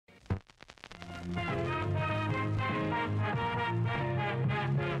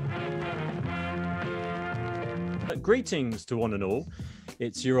Greetings to one and all.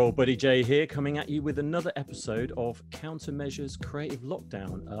 It's your old buddy Jay here, coming at you with another episode of Countermeasures Creative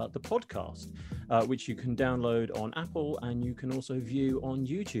Lockdown, the podcast, which you can download on Apple and you can also view on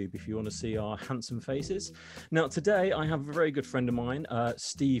YouTube if you want to see our handsome faces. Now, today I have a very good friend of mine,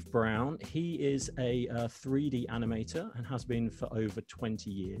 Steve Brown. He is a 3D animator and has been for over 20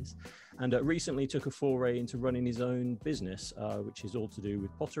 years, and recently took a foray into running his own business, which is all to do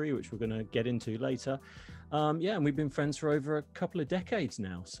with pottery, which we're going to get into later. And we've been friends for over a couple of decades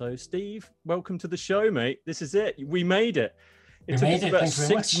now. So, Steve, welcome to the show, mate. This is it. We made it. It took us about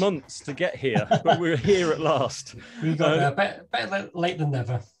 6 months to get here, but we're here at last. We got there, better late than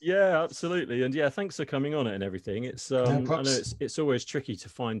never. Yeah, absolutely. And yeah, thanks for coming on it and everything. It's I know it's always tricky to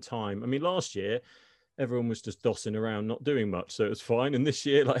find time. I mean, last year, everyone was just dossing around, not doing much, so it was fine. And this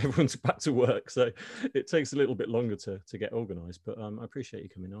year, like, everyone's back to work, so it takes a little bit longer to get organised. But I appreciate you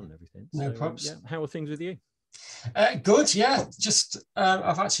coming on and everything. No props. How are things with you? Good, yeah. Just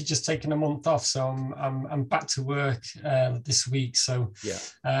I've actually just taken a month off, so I'm back to work this week. So yeah,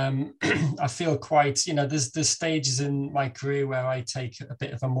 I feel quite, there's stages in my career where I take a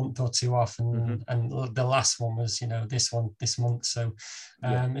bit of a month or two off, and the last one was this month. So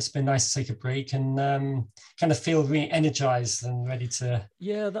it's been nice to take a break and kind of feel re-energized and ready to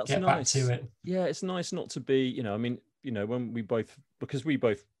get back to it. Yeah, it's nice not to be, when because we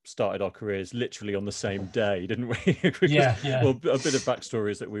both started our careers literally on the same day, didn't we? Yeah. Well, a bit of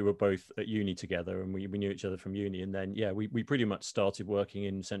backstory is that we were both at uni together, and we knew each other from uni, and then we pretty much started working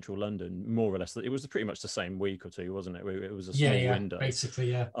in central London, more or less. It was pretty much the same week or two, wasn't it? It was a small window,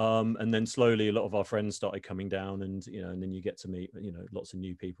 basically. And then slowly a lot of our friends started coming down, and and then you get to meet lots of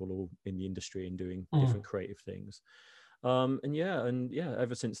new people all in the industry and doing different creative things.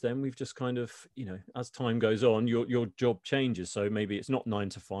 Ever since then we've just kind of, as time goes on, your job changes. So maybe it's not 9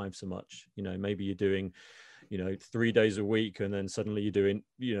 to 5 so much, maybe you're doing 3 days a week, and then suddenly you're doing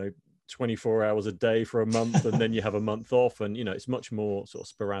 24 hours a day for a month, and then you have a month off, and it's much more sort of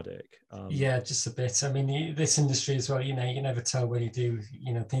sporadic. Just a bit. I mean, this industry as well, you never tell when you do,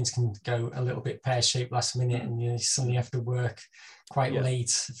 things can go a little bit pear-shaped last minute, and you suddenly have to work quite late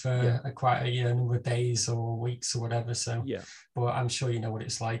for quite a number of days or weeks or whatever. So but I'm sure you know what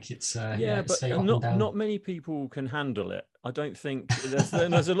it's like. It's but not many people can handle it. I don't think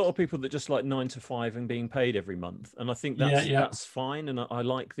there's a lot of people that just like 9 to 5 and being paid every month, and I think that's fine, and I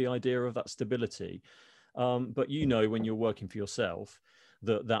like the idea of that stability. But when you're working for yourself,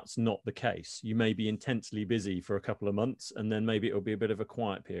 that's not the case. You may be intensely busy for a couple of months, and then maybe it'll be a bit of a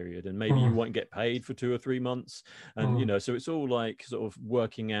quiet period, and maybe you won't get paid for 2 or 3 months, and so it's all like sort of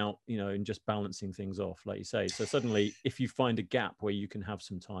working out, and just balancing things off, like you say. So suddenly, if you find a gap where you can have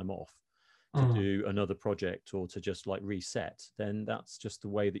some time off to do another project or to just like reset, then that's just the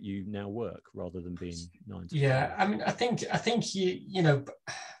way that you now work, rather than being 9 to 5. I mean, I think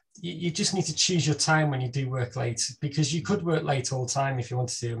you just need to choose your time when you do work late, because you could work late all the time if you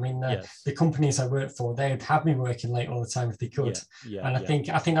wanted to. I mean, the companies I work for, they'd have me working late all the time if they could. I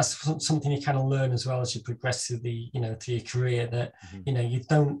think that's something you kind of learn as well as you progress through through your career, that you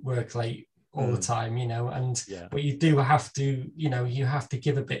don't work late all the time, but you do have to, you have to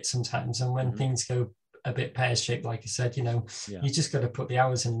give a bit sometimes, and when things go a bit pear-shaped, like you said, you just got to put the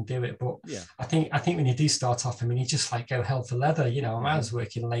hours in and do it. But I think when you do start off, I mean, you just like go hell for leather, I was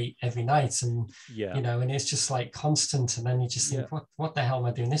working late every night, and and it's just like constant, and then you just think, what the hell am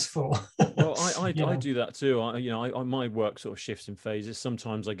I doing this for? Well, I do that too. My work sort of shifts in phases.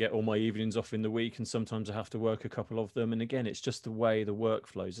 Sometimes I get all my evenings off in the week, and sometimes I have to work a couple of them, and again, it's just the way the work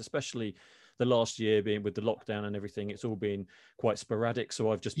flows, especially the last year being with the lockdown and everything. It's all been quite sporadic,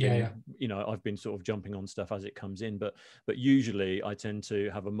 so I've just been I've been sort of jumping on stuff as it comes in, but usually I tend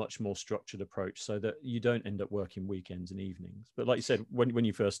to have a much more structured approach, so that you don't end up working weekends and evenings. But like you said, when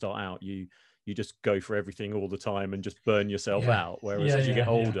you first start out, you just go for everything all the time and just burn yourself out. Whereas as you get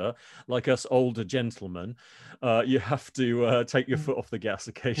older, like us older gentlemen, you have to take your foot off the gas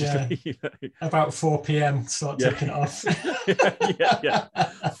occasionally. About 4 p.m. start taking it off.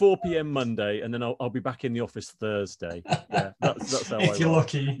 4 p.m. Monday, and then I'll be back in the office Thursday. Yeah, that's how if you're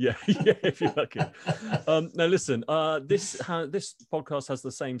lucky. Yeah, if you're lucky. Now listen, this podcast has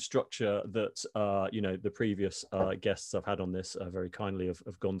the same structure that the previous guests I've had on this very kindly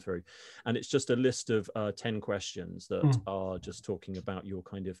have gone through, and it's just a list of 10 questions that are just talking about your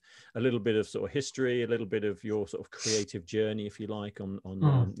kind of a little bit of sort of history, a little bit of your sort of creative journey, if you like, on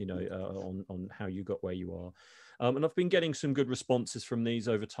how you got where you are. And I've been getting some good responses from these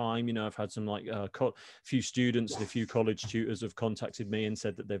over time. You know, I've had some like few students and a few college tutors have contacted me and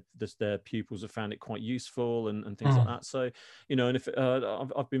said that their pupils have found it quite useful and things like that. So, you know, and if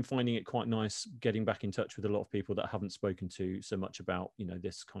I've been finding it quite nice getting back in touch with a lot of people that I haven't spoken to so much about, you know,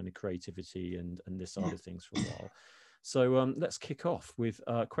 this kind of creativity and this side of things for a while. So let's kick off with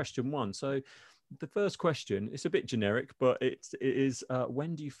question 1. So the first question, it's a bit generic, but it is,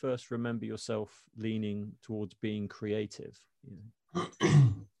 when do you first remember yourself leaning towards being creative?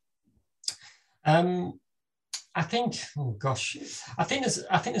 I think, oh gosh, I think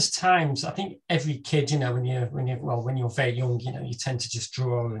there's times. I think every kid, you know, when you're very young, you know, you tend to just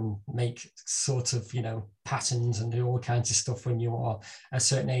draw and make sort of, you know, patterns and do all kinds of stuff when you are a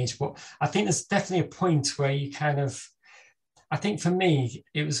certain age. But I think there's definitely a point where you kind of, I think for me,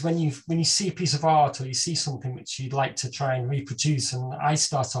 it was when you see a piece of art or you see something which you'd like to try and reproduce, and I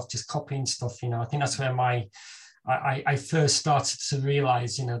start off just copying stuff. You know, I think that's where I first started to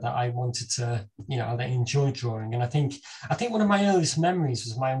realize, you know, that I wanted to, you know, that I enjoy drawing. And I think one of my earliest memories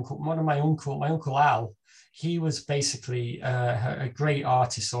was my uncle Al. He was basically a great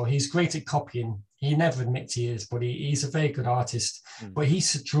artist, or he's great at copying. He never admits he is, but he's a very good artist. But he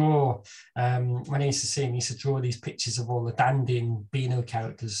used to draw, when I used to see him, he used to draw these pictures of all the Dandy and Beano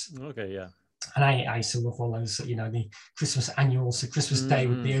characters. Okay, yeah. And I used to love all those, you know, the Christmas annuals, so Christmas Day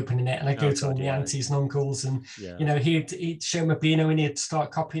would be opening it, and I'd go to all the aunties and uncles, and, you know, he'd show me Beano and he'd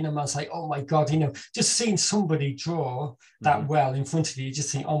start copying them. I was like, oh my God, you know, just seeing somebody draw that well in front of you, you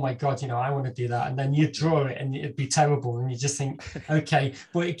just think, oh my God, you know, I want to do that. And then you draw it and it'd be terrible. And you just think, okay,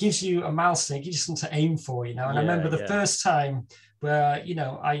 but it gives you a milestone, it gives you something to aim for, you know. And I remember the first time where, you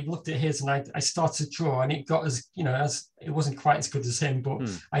know, I looked at his and I started to draw, and it got as, you know, as it wasn't quite as good as him, but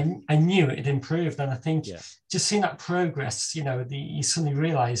I knew it had improved. And I think just seeing that progress, you know, you suddenly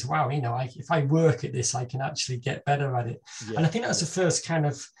realize, wow, you know, if I work at this, I can actually get better at it. And I think that's the first kind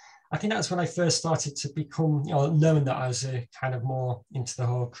of, I think that's when I first started to become, you know, knowing that I was kind of more into the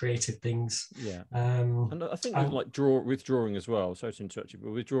whole creative things. Yeah. And I think with drawing as well, sorry to interrupt you,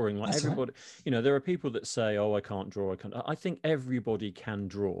 but with drawing, like everybody, you know, there are people that say, oh, I can't draw. I think everybody can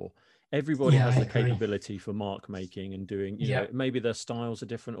draw. Everybody has the capability for mark making and doing, you know, maybe their styles are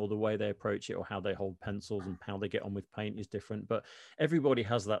different, or the way they approach it, or how they hold pencils and how they get on with paint is different, but everybody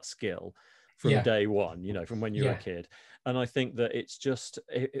has that skill from day one, you know, from when you're a kid. And I think that it's just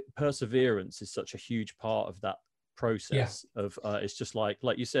perseverance is such a huge part of that process of it's just like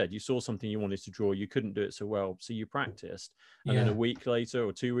you said, you saw something you wanted to draw, you couldn't do it so well, so you practiced, and then a week later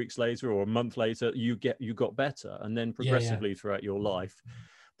or 2 weeks later or a month later you got better, and then progressively throughout your life.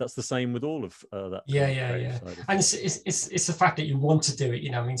 That's the same with all of that. And it's the fact that you want to do it.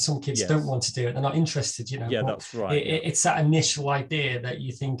 You know, I mean, some kids don't want to do it; they're not interested. You know, that's right. It's that initial idea that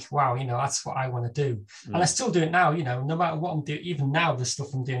you think, wow, you know, that's what I want to do, and I still do it now. You know, no matter what I'm doing, even now, the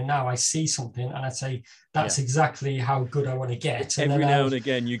stuff I'm doing now, I see something and I say, that's exactly how good I want to get. And every now and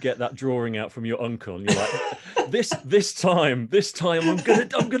again, you get that drawing out from your uncle, and you're like, this time, I'm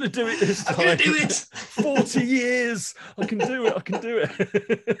gonna do it this time. I'm gonna do it. 40 years, I can do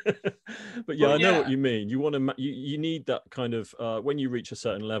it. But I know what you mean. You want to, you need that kind of when you reach a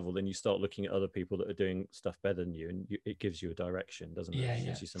certain level, then you start looking at other people that are doing stuff better than you, and it gives you a direction, doesn't it? It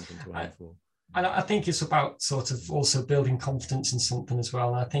gives you something to aim for. And I think it's about sort of also building confidence in something as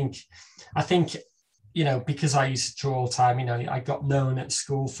well. And I think, you know, because I used to draw all the time, you know, I got known at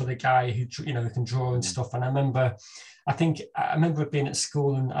school for the guy who, you know, who can draw and stuff. And I remember being at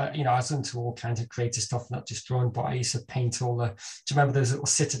school, and you know, I was into all kinds of creative stuff, not just drawing, but I used to paint all the. Do you remember those little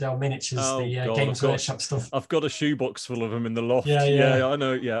Citadel miniatures, Games Workshop stuff? I've got a shoebox full of them in the loft. Yeah, I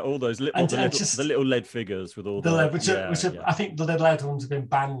know. Yeah, all those the little lead figures with all the lead, which I think the lead ones have been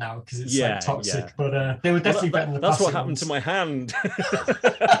banned now because it's like toxic. But they were definitely better than the plastic. That's what happened ones. To my hand.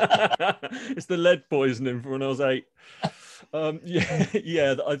 It's the lead poisoning from when I was 8. I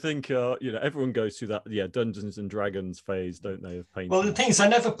think you know, everyone goes through that Dungeons and Dragons phase, don't they, of painting? Well, the thing is, I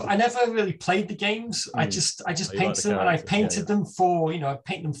never really played the games. I just painted them, and I painted them for, you know, I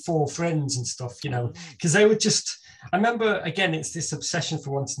paint them for friends and stuff, you know, because they would just. I remember, again, it's this obsession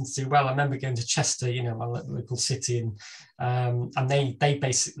for wanting to do well. I remember going to Chester, you know, my local city, and they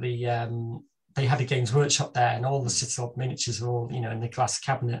basically. They had a Games Workshop there, and all the Citadel miniatures were all, you know, in the glass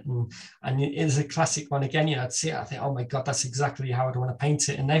cabinet, and it is a classic one again. You know, I'd see it, I think, oh my God, that's exactly how I'd want to paint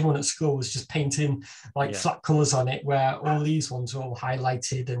it. And everyone at school was just painting like flat colours on it, where all these ones were all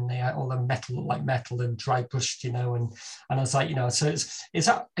highlighted, and they had all the metal and dry brushed, you know, and I was like, you know, so it's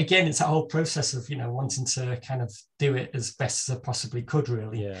that again, it's that whole process of, you know, wanting to kind of do it as best as I possibly could,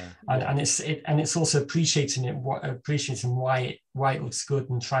 really. And it's also appreciating why why it looks good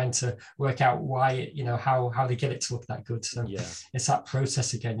and trying to work out why, you know, how they get it to look that good. So it's that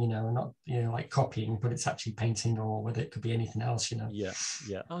process again, you know, and not, you know, like copying, but it's actually painting, or whether it could be anything else, you know. Yeah.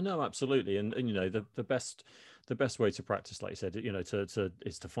 Oh no, absolutely. And you know, the best way to practice, like you said, you know,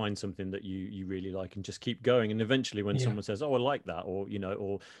 is to find something that you really like and just keep going. And eventually when someone says, oh, I like that, or, you know,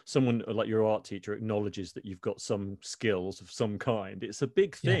 or someone like your art teacher acknowledges that you've got some skills of some kind, it's a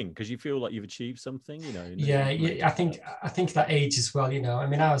big thing, because you feel like you've achieved something, you know. I think that age as well, you know. I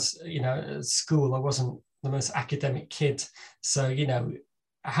mean, I was, you know, at school, I wasn't the most academic kid. So, you know,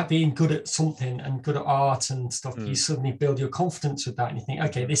 being good at something and good at art and stuff, you suddenly build your confidence with that, and you think,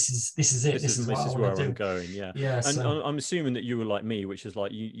 okay, this is it. This is what I want to do. I'm going. Yeah. And so, I'm assuming that you were like me, which is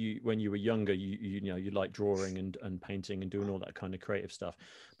like you when you were younger, you know, you like drawing and painting and doing all that kind of creative stuff,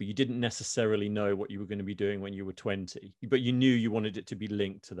 but you didn't necessarily know what you were going to be doing when you were 20. But you knew you wanted it to be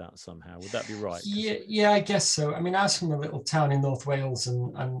linked to that somehow. Would that be right? Yeah, I guess so. I mean, I was from a little town in North Wales,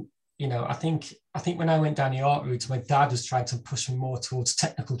 and you know, I think when I went down the art route, my dad was trying to push me more towards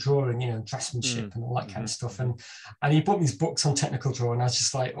technical drawing, you know, draftsmanship and all that kind of stuff. And he bought these books on technical drawing. I was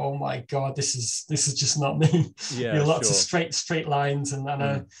just like, oh my God, this is just not me. Yeah, you know, lots of straight lines, and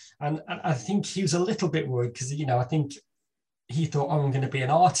I think he was a little bit worried, because, you know, I think he thought, oh, I'm going to be an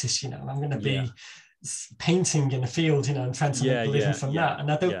artist, you know, and I'm going to be painting in a field, you know, and trying to make a living from that.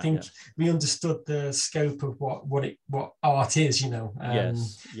 And I don't think we understood the scope of what art is, you know.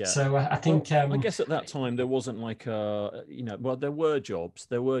 So I think I guess at that time there wasn't like you know, well, there were jobs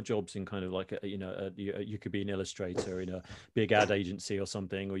in kind of like you could be an illustrator in a big ad agency or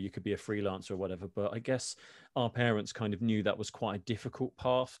something, or you could be a freelancer or whatever. But I guess our parents kind of knew that was quite a difficult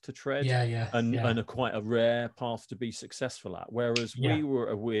path to tread, and quite a rare path to be successful at. Whereas we were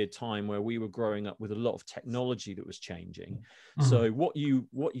a weird time where we were growing up with a lot of technology that was changing. So what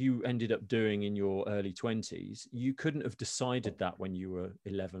you ended up doing in your early 20s, you couldn't have decided that when you were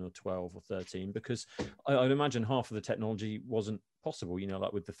 11 or 12 or 13, because I'd imagine half of the technology wasn't possible, you know,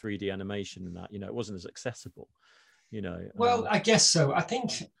 like with the 3D animation and that, you know, it wasn't as accessible, you know. Well, I guess so. I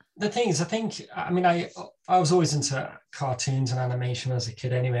think the thing is, I mean, I was always into cartoons and animation as a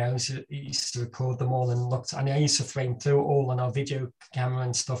kid anyway. I used to record them all and I used to frame through it all on our video camera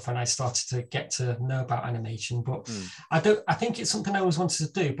and stuff, and I started to get to know about animation. But I think it's something I always wanted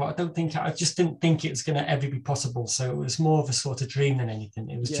to do, but I just didn't think it was going to ever be possible. So it was more of a sort of dream than anything.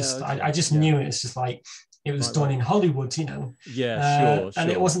 It was I just knew it. It's just like, it was done in Hollywood, you know. Sure.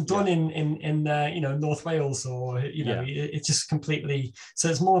 And it wasn't done in you know, North Wales, or, you know, it's just completely. So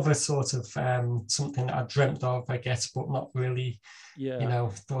it's more of a sort of something that I dreamt of, I guess, but not really, you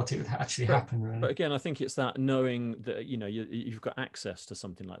know, thought it would actually happen. Really. But again, I think it's that knowing that, you know, you've got access to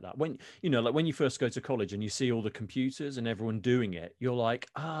something like that. When, you know, like when you first go to college and you see all the computers and everyone doing it, you're like,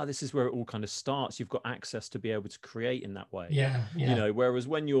 this is where it all kind of starts. You've got access to be able to create in that way. You know, whereas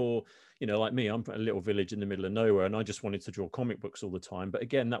when you're, you know, like me, I'm from a little village in the middle of nowhere, and I just wanted to draw comic books all the time. But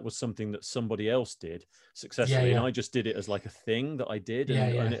again, that was something that somebody else did successfully, and I just did it as like a thing that I did.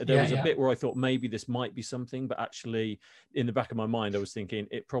 And there was a bit where I thought maybe this might be something, but actually, in the back of my mind, I was thinking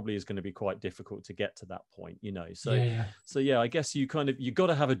it probably is going to be quite difficult to get to that point, you know. So I guess you got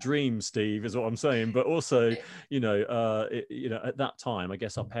to have a dream, Steve, is what I'm saying. But also, you know, at that time, I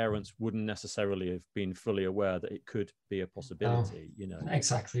guess our parents wouldn't necessarily have been fully aware that it could be a possibility, you know.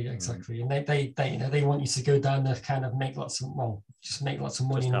 Exactly. And they you know, they want you to go down to kind of make lots of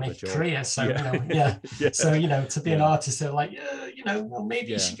money and make a career. So you know, so, you know, to be an artist, they're like, you know, well,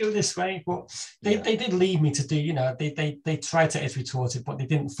 maybe you should go this way. But they did lead me to do, you know, they tried to edge me towards it, but they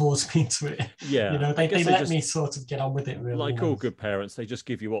didn't force me into it. You know, they let me sort of get on with it, really. Like, you know? all good parents, they just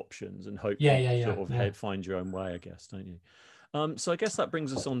give you options and hope you sort of find your own way, I guess, don't you? So I guess that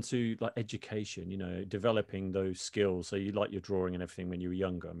brings us on to like education, you know, developing those skills. So you like your drawing and everything when you were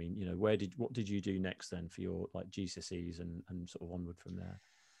younger. I mean, you know, what did you do next then for your like GCSEs and sort of onward from there?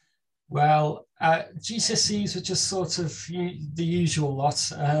 Well, GCSEs were just sort of the usual lot.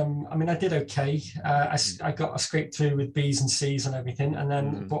 I mean, I did okay. I scraped through with B's and C's and everything, and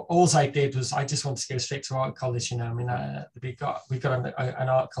then but all I did was I just wanted to go straight to art college. You know, I mean, we got an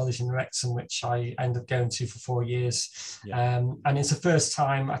art college in Wrexham, which I ended up going to for 4 years, and it's the first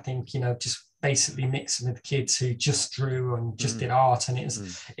time, I think, you know, just basically mixing with kids who just drew and just did art, and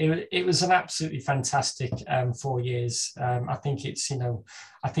it was an absolutely fantastic 4 years. I think it's, you know,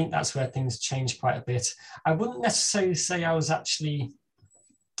 I think that's where things changed quite a bit. I wouldn't necessarily say I was actually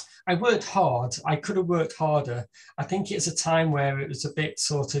I worked hard. I could have worked harder. I think it's a time where it was a bit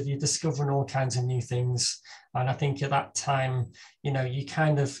sort of, you're discovering all kinds of new things. And I think at that time, you know, you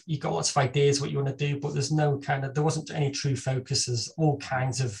got lots of ideas what you want to do, but there wasn't any true focus. There's all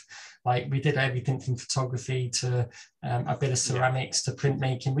kinds of, like, we did everything from photography to a bit of ceramics to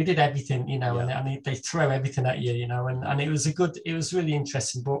printmaking. We did everything, you know, and they throw everything at you, you know, and it was really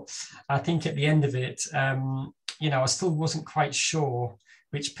interesting. But I think at the end of it, you know, I still wasn't quite sure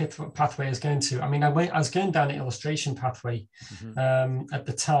which pathway I was going to. I mean, I was going down the illustration pathway at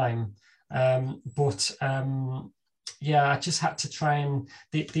the time. I just had to try and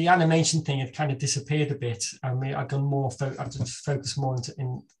the animation thing had kind of disappeared a bit. I mean, I've just focused more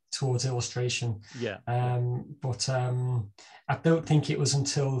towards illustration. I don't think it was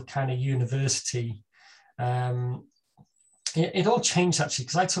until kind of university. It all changed actually,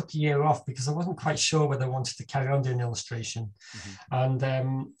 because I took a year off because I wasn't quite sure whether I wanted to carry on doing illustration. And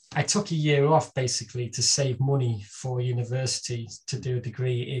I took a year off basically to save money for university to do a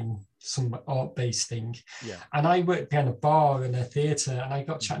degree in some art-based thing. And I worked behind a bar in a theatre, and I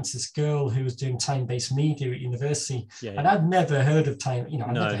got chatting to this girl who was doing time-based media at university. And I'd never heard of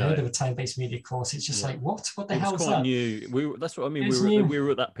heard of a time-based media course. It's just like, what the hell is that? New. That's what I mean. We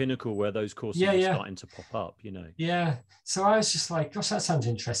were at that pinnacle where those courses were starting to pop up, you know. So I was just like, gosh, that sounds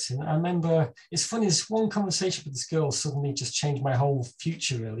interesting. I remember, it's funny, this one conversation with this girl suddenly just changed my whole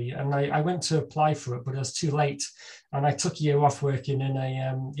future, really. And I went to apply for it, but it was too late. And I took a year off working in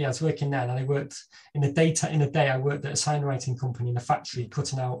I was working there, and I worked in the day. I worked at a sign writing company in a factory,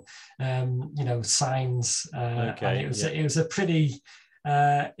 cutting out, you know, signs. And it was a pretty,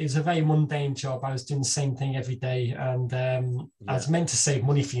 it was a very mundane job. I was doing the same thing every day, and I was meant to save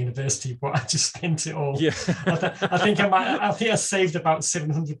money for university, but I just spent it all. I think I saved about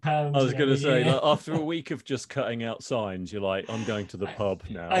 £700. I was going to say, like, after a week of just cutting out signs, you're like, I'm going to the pub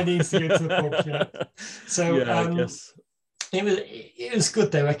now. I need to go to the pub. So I guess. It was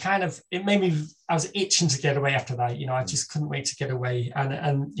good though. It made me, I was itching to get away after that. You know, I just couldn't wait to get away.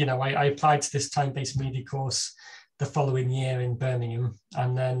 And you know, I applied to this time-based media course the following year in Birmingham,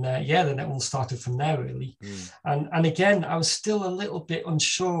 and then then it all started from there, really. And again, I was still a little bit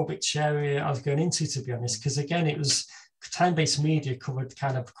unsure which area I was going into, to be honest, because again, it was time-based media covered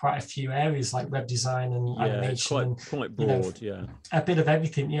kind of quite a few areas like web design and animation, quite broad, a bit of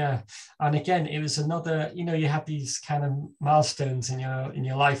everything, And again, it was another, you know, you have these kind of milestones in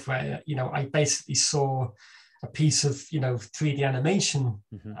your life where, you know, I basically saw a piece of, you know, 3D animation,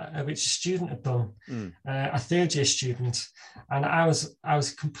 which a student had done, a third year student, and I was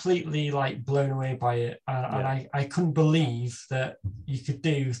completely like blown away by it, and I couldn't believe that you could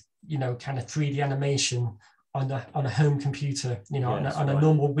do, you know, kind of 3D animation on a home computer, you know, on a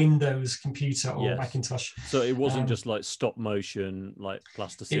normal Windows computer or Macintosh. So it wasn't just like stop motion, like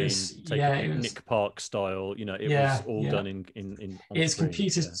plasticine, Nick Park style. You know, it was all done in. It's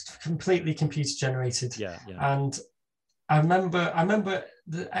completely computer generated. And I remember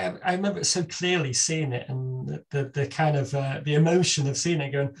it so clearly, seeing it, and the kind of the emotion of seeing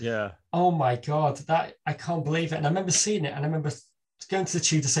it, going, oh my God, that I can't believe it. And I remember seeing it, and I remember going to the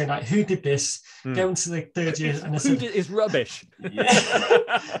tutor saying, like, who did this? Going to the third year, and I said, it's rubbish.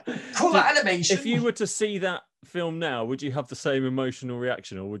 Call that animation. If you were to see that film now, would you have the same emotional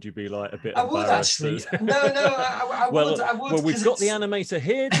reaction, or would you be like a bit I would actually. No, I would. Well, we've got the animator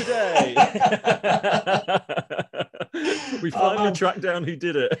here today. We finally tracked down who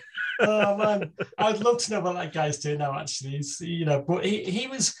did it. Oh man, I'd love to know what that guy's doing now. Actually, you know, but he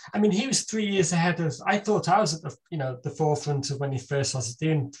was. I mean, he was 3 years ahead of. I thought I was at the forefront of when he first started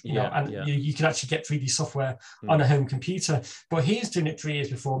doing. You know, and you could actually get 3D software on a home computer. But he's doing it 3 years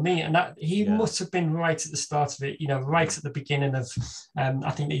before me, and that he must have been right at the start of it. You know, right at the beginning of. I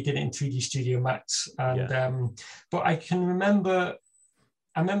think he did it in 3D Studio Max, and but I can remember.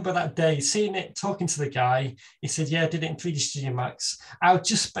 I remember that day seeing it, talking to the guy. He said, "Yeah, I did it in 3D Studio Max. I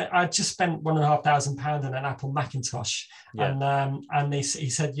just spent £1,500 on an Apple Macintosh, and he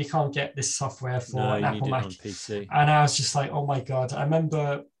said you can't get this software for an Apple Mac." On PC. And I was just like, "Oh my God!" I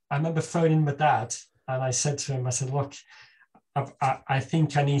remember phoning my dad, and I said to him, "I said, look, I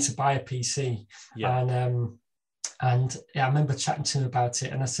think I need to buy a PC." And I remember chatting to him about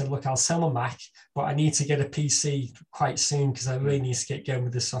it, and I said, "Look, I'll sell my Mac, but I need to get a PC quite soon because I really need to get going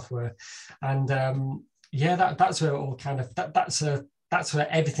with the software." And that's where it all kind of that's a that's where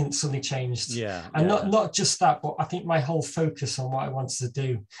everything suddenly changed. And not just that, but I think my whole focus on what I wanted to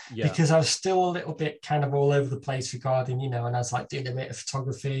do, because I was still a little bit kind of all over the place regarding, and I was like doing a bit of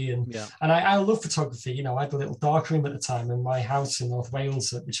photography, and I love photography. I had a little darkroom at the time in my house in North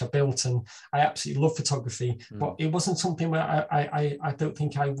Wales, which I built, and I absolutely love photography, but it wasn't something where I don't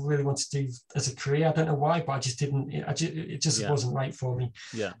think I really wanted to do as a career. I don't know why, but I just didn't. It just wasn't right for me.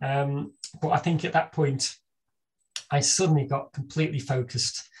 But I think at that point, I suddenly got completely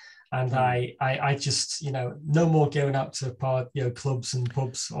focused, and I just, no more going out to clubs and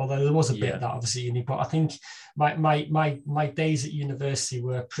pubs, although there was a bit of that obviously uni, but I think my days at university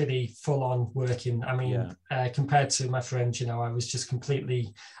were pretty full on working. I mean, compared to my friends, I was just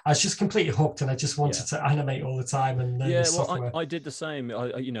completely hooked, and I just wanted to animate all the time and learn software. I did the same.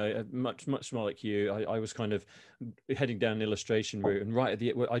 Much more like you. I was kind of heading down an illustration route, and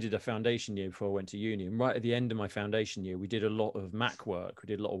I did a foundation year before I went to uni, and right at the end of my foundation year, we did a lot of Mac work. We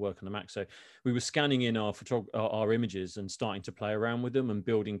did a lot of work on the Mac, so we were scanning in our images and starting to play around with them and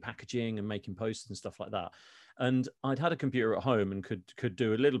building packaging and making posters and stuff like that. And I'd had a computer at home and could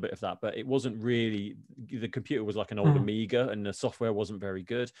do a little bit of that, but it wasn't really, the computer was like an old Amiga, and the software wasn't very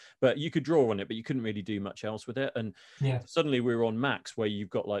good, but you could draw on it, but you couldn't really do much else with it. And suddenly we were on Macs, where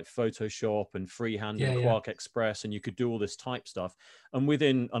you've got like Photoshop and Freehand and Quark Express, and you could do all this type stuff. And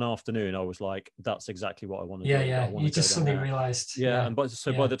within an afternoon, I was like, that's exactly what I want to do. You just suddenly realized. And by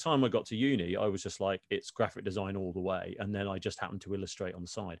the time I got to uni, I was just like, it's graphic design all the way. And then I just happened to illustrate on the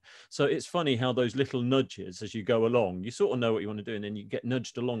side. So it's funny how those little nudges, as you go along, you sort of know what you want to do, and then you get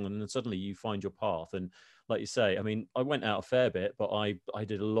nudged along, and then suddenly you find your path. And like you say, I mean, I went out a fair bit, but I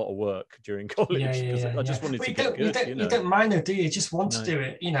did a lot of work during college because I just wanted to get good. You don't mind it, do you? You just want to do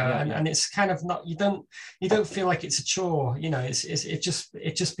it, and it's kind of not, you don't feel like it's a chore,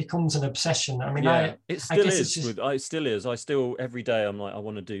 it just becomes an obsession. I mean, it still is. I still every day I'm like, I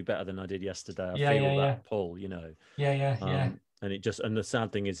want to do better than I did yesterday. I feel that pull, and and the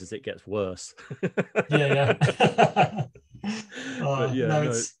sad thing is it gets worse.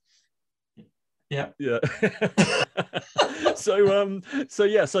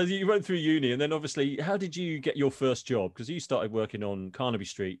 So you went through uni, and then obviously, how did you get your first job? Because you started working on Carnaby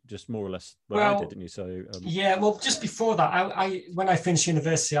Street, just more or less where I did, didn't you? So just before that, I when I finished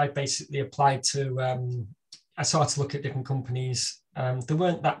university, I basically applied to. I started to look at different companies. There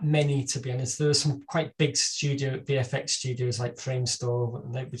weren't that many, to be honest. There were some quite big VFX studios like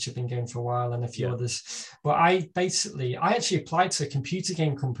Framestore, which have been going for a while, and a few others. But I actually applied to computer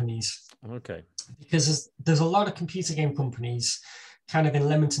game companies. Okay. Because there's a lot of computer game companies kind of in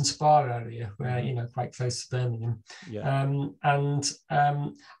Leamington Spa area, where, quite close to Birmingham.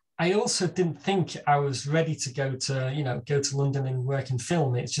 I also didn't think I was ready to go to London and work in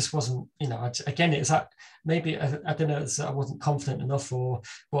film. It just wasn't, again, it's that maybe, I don't know, I wasn't confident enough,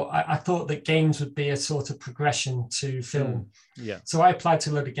 but I thought that games would be a sort of progression to film. So I applied to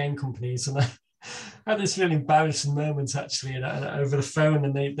a lot of game companies, and I had this really embarrassing moment actually over the phone,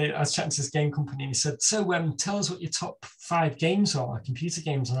 and I was chatting to this game company, and he said, so tell us what your top 5 games are, computer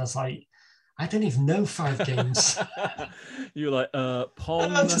games. And I was like, I don't even know 5 games. You were like, Pong.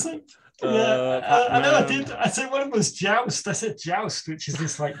 And I was just like, I know I did. I said one of them was Joust. I said Joust, which is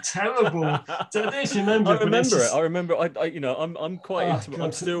this like terrible. I don't know if you remember. I remember. I'm quite into.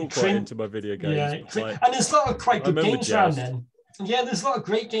 I'm still quite into my video games. And there's a lot of quite good games around then. Yeah, there's a lot of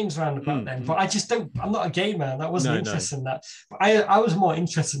great games around about then, but I'm not a gamer, and I wasn't interested in that. But I was more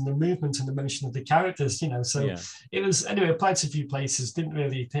interested in the movement and the motion of the characters, so it was, anyway, I applied to a few places,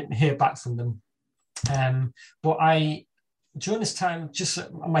 didn't hear back from them. But during this time, just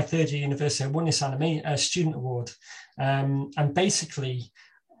at my 3rd year university, I won this student award. And basically,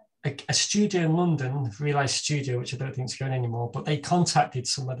 a studio in London, Realize Studio, which I don't think is going anymore, but they contacted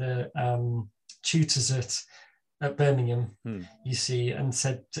some of the tutors at Birmingham, you see, and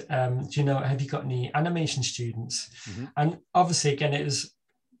said, have you got any animation students? And obviously, again,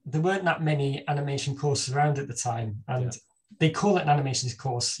 there weren't that many animation courses around at the time. And they call it an animations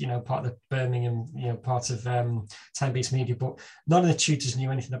course, part of the Birmingham, part of Time-Based Media, but none of the tutors knew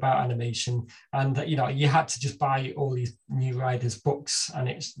anything about animation. And, you had to just buy all these new riders' books and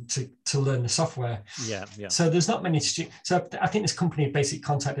it's to learn the software. So there's not many students. So I think this company basically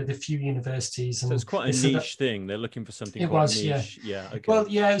contacted a few universities. And so it's quite a niche thing. They're looking for something niche. Okay. Well,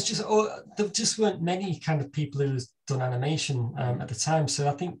 it was just, there just weren't many kind of people who done animation at the time. So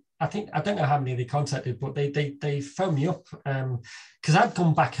I think I think, I don't know how many they contacted, but they phoned me up because I'd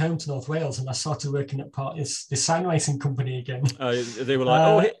gone back home to North Wales and I started working at this sign racing company again. They were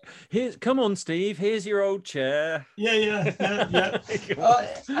like, here's, come on, Steve, here's your old chair. Yeah.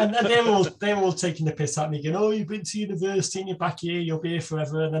 And they were all taking the piss at me, going, oh, you've been to university and you're back here, you'll be here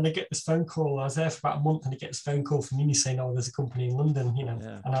forever. And then I get this phone call. I was there for about a month and I get this phone call from uni saying, oh, there's a company in London,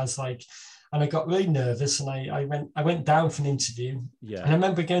 And I was like, and I got really nervous and I went down for an interview. Yeah. And I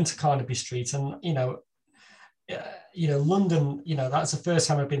remember going to Carnaby Street and, London, that's the first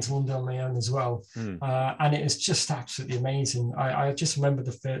time I've been to London on my own as well. And it was just absolutely amazing. I just remember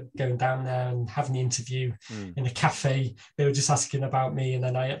going down there and having the interview in a cafe. They were just asking about me and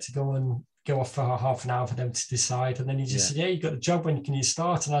then I had to go off for half an hour for them to decide. And then he just said, yeah, you got the job, when can you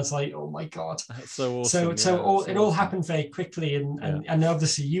start? And I was like, oh my God. That's so awesome. It all happened very quickly. And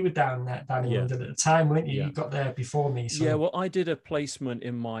obviously you were down in London at the time, weren't you? You got there before me. So. Yeah, well, I did a placement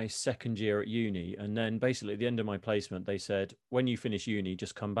in my second year at uni. And then basically at the end of my placement, they said, when you finish uni,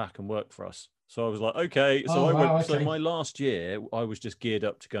 just come back and work for us. So I was like, okay. So okay. So my last year, I was just geared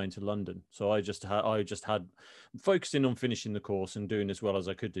up to going to London. So I just had focusing on finishing the course and doing as well as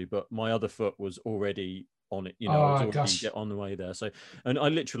I could do. But my other foot was already on it, I was already on the way there. So, and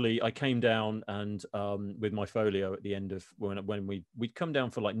I came down and with my folio at the end of when we'd come down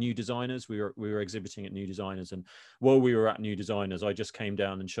for like New Designers, we were exhibiting at New Designers, and while we were at New Designers, I just came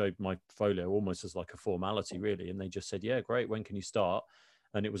down and showed my folio almost as like a formality, really. And they just said, yeah, great. When can you start?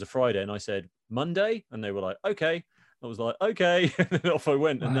 And it was a Friday, and I said, Monday? And they were like, okay. I was like, okay. And then off I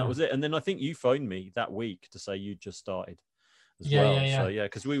went, and that was it. And then I think you phoned me that week to say you just started as well. So yeah,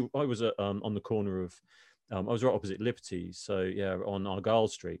 because I was on the corner of, I was right opposite Liberty, so yeah, on Argyle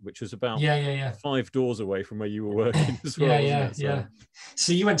Street, which was about 5 doors away from where you were working as well.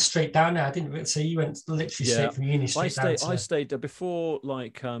 So you went straight down there, didn't? So you went literally straight from uni straight down. I stayed there before,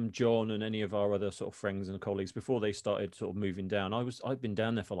 like John and any of our other sort of friends and colleagues, before they started sort of moving down. I'd been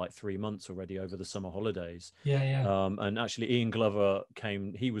down there for like 3 months already over the summer holidays. And actually, Ian Glover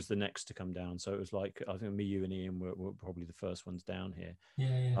came. He was the next to come down. So it was like, I think me, you, and Ian were probably the first ones down here.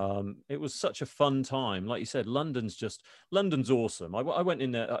 It was such a fun time. Like you said, London's awesome. I went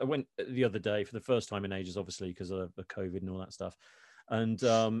in there. I went the other day for the first time in ages, obviously because of the COVID and all that stuff. And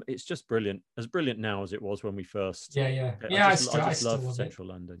it's just brilliant, as brilliant now as it was when we first. I just love central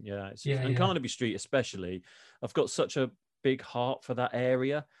London. And Carnaby Street especially. I've got such a big heart for that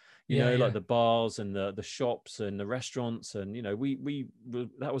area. Like the bars and the shops and the restaurants, and we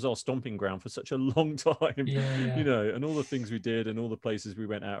that was our stomping ground for such a long time. And all the things we did and all the places we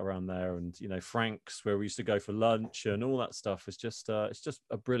went out around there, and Frank's, where we used to go for lunch and all that stuff. It's just a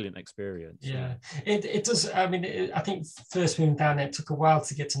brilliant experience. It does. I mean, I think first moving down there, it took a while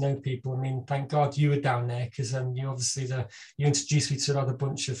to get to know people. I mean, thank God you were down there, because you obviously you introduced me to another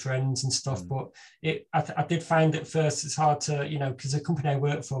bunch of friends and stuff. But I did find at first it's hard to because the company I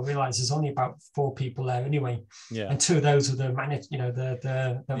work for realized there's only about 4 people there anyway, and 2 of those are the manager,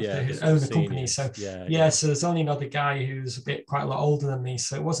 the owner company. So so there's only another guy who's quite a lot older than me.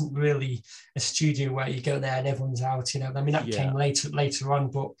 So it wasn't really a studio where you go there and everyone's out. I mean, that came later on,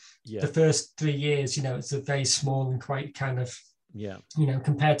 but the first 3 years, it's a very small and quite kind of.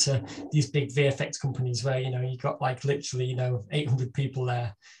 Compared to these big VFX companies where you got like literally 800 people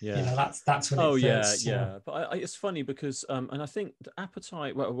there. That's when but it's funny because and I think the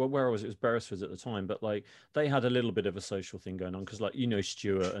Appetite, where was it? It was Beresford at the time, but like they had a little bit of a social thing going on, because like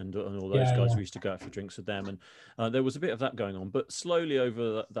Stuart and all those guys, we used to go out for drinks with them, and there was a bit of that going on. But slowly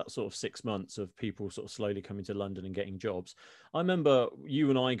over that sort of 6 months of people sort of slowly coming to London and getting jobs, I remember you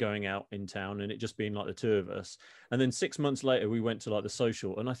and I going out in town and it just being like the 2 of us, and then 6 months later we went to like the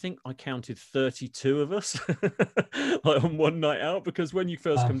social, and I think I counted 32 of us like on one night out, because when you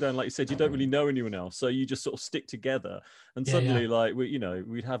first come down, like you said, you don't really know anyone else, so you just sort of stick together, and suddenly like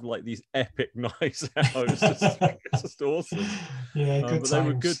we'd have like these epic nights out. It's just awesome. But they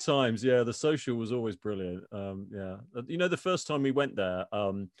were good times. The social was always brilliant. The first time we went there,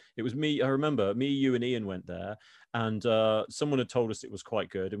 it was me, I remember me, you, and Ian went there, and someone had told us it was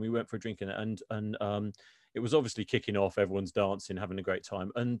quite good, and we went for a drink in it, and it was obviously kicking off, everyone's dancing, having a great time.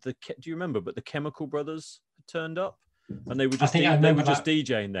 And do you remember? But the Chemical Brothers turned up, and they were just just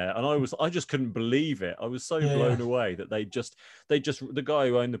DJing there, and I just couldn't believe it. I was so blown away that they just the guy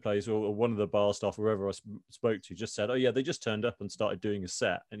who owned the place, or one of the bar staff, whoever I spoke to, just said, "Oh yeah, they just turned up and started doing a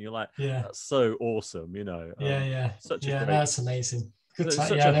set," and you're like, "That's so awesome," That's amazing.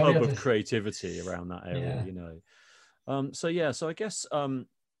 Such a hub of creativity around that area, So I guess sort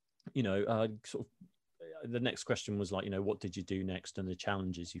of. The next question was like, what did you do next and the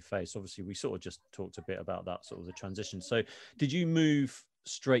challenges you faced? Obviously, we sort of just talked a bit about that, sort of the transition. So did you move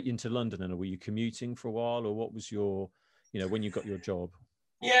straight into London, and were you commuting for a while, or what was your, when you got your job?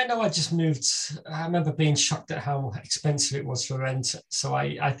 Yeah, no, I just moved. I remember being shocked at how expensive it was for rent. So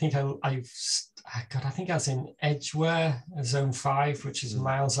I think I think I was in Edgware, Zone 5, which is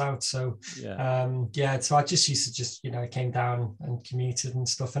miles out. So so I just used to I came down and commuted and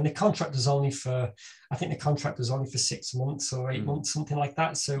stuff. And the contract was only for, I think the contract was only for 6 months or 8 months, something like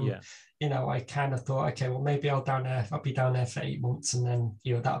that. So I kind of thought, okay, well, maybe I'll be down there for 8 months, and then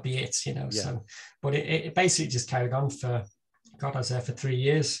that'll be it. So, but it basically just carried on for, God, I was there for 3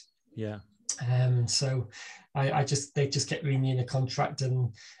 years. Yeah. So they just kept renewing the contract,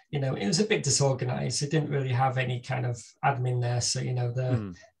 and it was a bit disorganized. It didn't really have any kind of admin there, so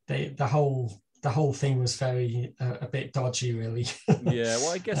the whole thing was very a bit dodgy, really. Yeah,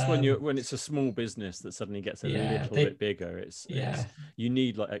 well, I guess when it's a small business that suddenly gets a little bit bigger, it's you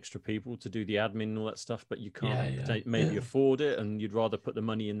need like extra people to do the admin and all that stuff, but you can't maybe afford it, and you'd rather put the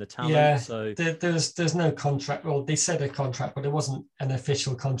money in the talent. Yeah, so there's no contract. Well, they said a contract, but it wasn't an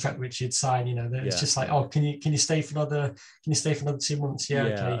official contract which you'd sign. It's just like, oh, can you stay for another 2 months? Yeah,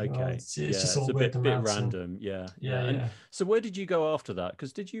 okay. Well, it's just all a bit random. Yeah. So where did you go after that?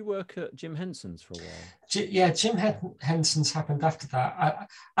 Because did you work at Jim Henson's for a while? Yeah, Jim Henson's happened after that.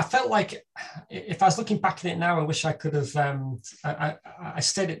 I felt like, if I was looking back at it now, I wish I could have. I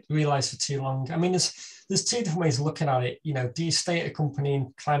stayed at Realise for too long. I mean, there's two different ways of looking at it. Do you stay at a company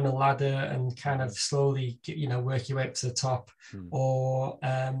and climb the ladder and kind of slowly, work your way up to the top, or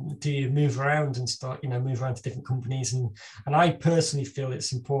do you move around and start, move around to different companies? And I personally feel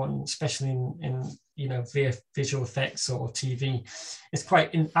it's important, especially in via visual effects or TV.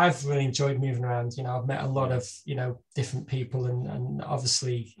 I've really enjoyed moving around. I've met a lot of different people, and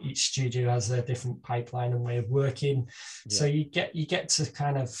obviously each studio has a different pipeline and way of working. So you get to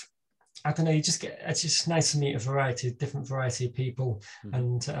kind of, I don't know, it's just nice to meet a different variety of people.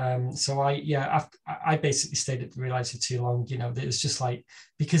 And so I basically stayed at Realise for too long. It was just like,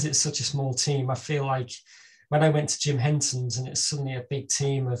 because it's such a small team, I feel like when I went to Jim Henson's and it's suddenly a big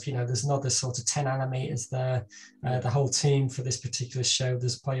team of, there's another sort of 10 animators there, the whole team for this particular show,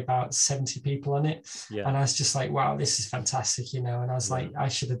 there's probably about 70 people on it. And I was just like, wow, this is fantastic, and I was like, I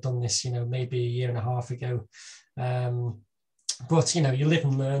should have done this, maybe a year and a half ago. But, you live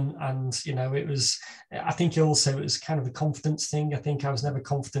and learn. And, I think also it was kind of a confidence thing. I think I was never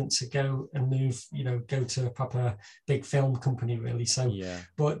confident to go and move, go to a proper big film company, really. So,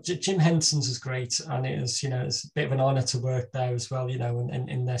 but Jim Henson's was great. And it was, it's a bit of an honor to work there as well, and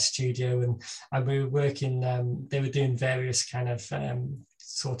in their studio. And we were working, they were doing various kind of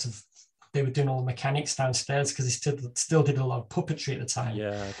they were doing all the mechanics downstairs, because they still did a lot of puppetry at the time.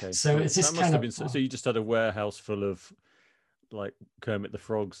 Yeah, okay. So it's this kind of... So you just had a warehouse full of like Kermit the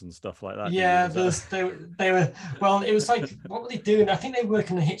Frogs and stuff like that. Yeah, they were, well, it was like, what were they doing? I think they were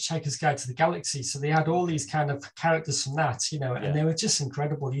working on Hitchhiker's Guide to the Galaxy, so they had all these kind of characters from that, and they were just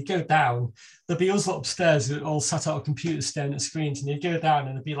incredible. You go down, there'd be us upstairs that all sat at a computer staring at screens, and you'd go down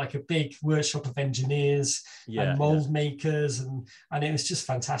and it'd be like a big workshop of engineers and mold makers, and it was just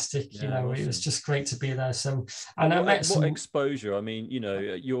fantastic. Awesome. It was just great to be there. So, and I met what exposure. I mean,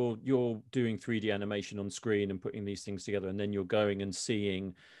 you're doing 3D animation on screen and putting these things together, and then you're going and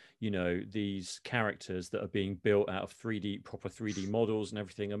seeing these characters that are being built out of proper 3D models and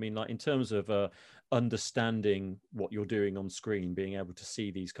everything. I mean, like in terms of understanding what you're doing on screen, being able to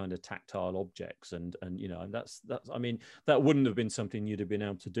see these kind of tactile objects, and that's I mean, that wouldn't have been something you'd have been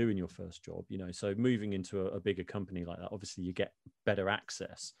able to do in your first job. So moving into a bigger company like that, obviously you get better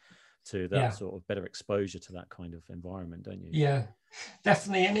access to that sort of better exposure to that kind of environment, don't you? Yeah,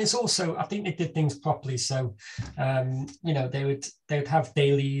 definitely. And it's also, I think they did things properly. So, they would have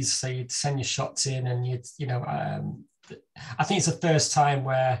dailies, so you'd send your shots in, and I think it's the first time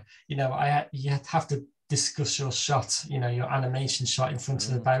where, you have to discuss your shot, your animation shot in front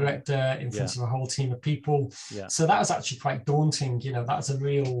of the director, in front of a whole team of people. Yeah. So that was actually quite daunting.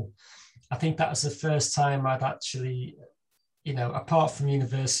 I think that was the first time I'd actually, apart from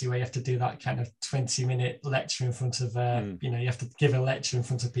university where you have to do that kind of 20-minute lecture in front of, you have to give a lecture in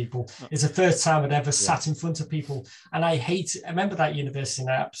front of people. It's the first time I'd ever sat in front of people. And I remember that university,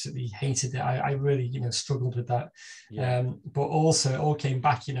 and I absolutely hated it. I really, struggled with that. Yeah. But also it all came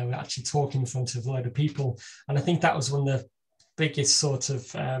back, actually talking in front of a load of people. And I think that was one of the biggest sort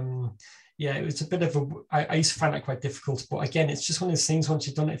of, it was a bit of I used to find that quite difficult, but again, it's just one of those things, once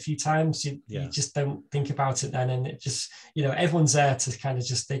you've done it a few times, you just don't think about it then, and it just, everyone's there to kind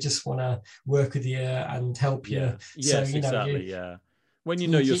of they just want to work with you and help you. Yes, so, exactly, when you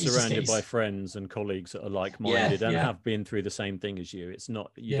know you're surrounded by friends and colleagues that are like-minded and have been through the same thing as you, it's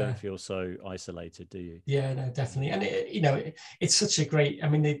not, you don't feel so isolated, do you? Yeah, no, definitely. And it's such a great, I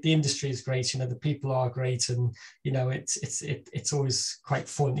mean, the industry is great, the people are great, and it's always quite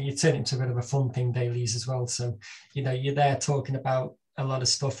fun. You turn it into a bit of a fun thing, dailies, as well. So you're there talking about a lot of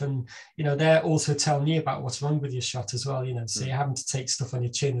stuff, and they're also telling you about what's wrong with your shot as well, so you're having to take stuff on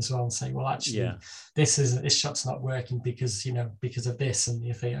your chin as well and say, well, actually this shot's not working because of this, and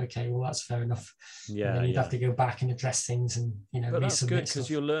you think, okay, well, that's fair enough. And then you'd have to go back and address things, and but that's good, because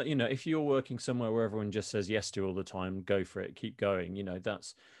you'll learn, if you're working somewhere where everyone just says yes to all the time, go for it, keep going,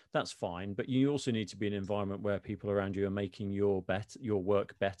 that's fine. But you also need to be in an environment where people around you are making your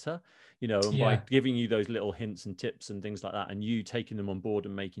work better, and by giving you those little hints and tips and things like that, and you taking them on board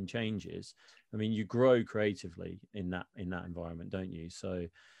and making changes. I mean, you grow creatively in that environment, don't you? So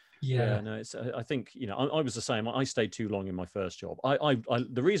no, it's, I think, I was the same. I stayed too long in my first job.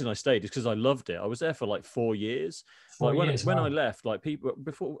 The reason I stayed is because I loved it. I was there for like 4 years. When I left, like people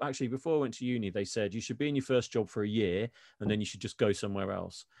before I went to uni, they said you should be in your first job for a year and then you should just go somewhere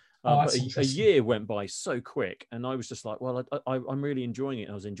else. But a year went by so quick, and I was just like, well, I'm really enjoying it.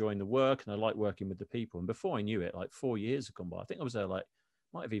 I was enjoying the work, and I like working with the people. And before I knew it, like 4 years had gone by. I think I was there might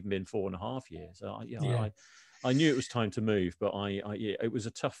have even been 4.5 years. So I knew it was time to move, but it was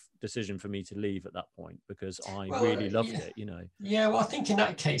a tough decision for me to leave at that point, because I really loved it, Yeah, well, I think in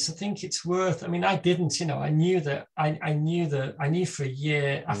that case, I think it's worth. I mean, I didn't, I knew for a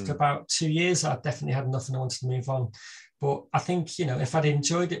year. After about 2 years, I definitely had enough and I wanted to move on. But I think, if I'd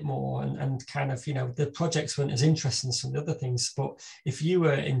enjoyed it more and kind of, the projects weren't as interesting as some of the other things, but if you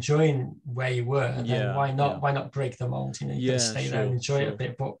were enjoying where you were, then why not break the mold? You can stay there and enjoy it a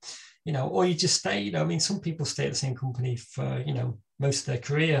bit. But or you just stay, I mean, some people stay at the same company for, most of their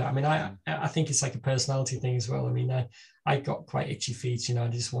career. I mean, I think it's like a personality thing as well. I mean, I got quite itchy feet, I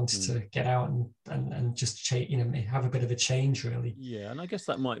just wanted to get out and just have a bit of a change, really. Yeah, and I guess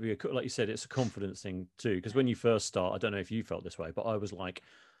that might be, like you said, it's a confidence thing too, because when you first start, I don't know if you felt this way, but I was like,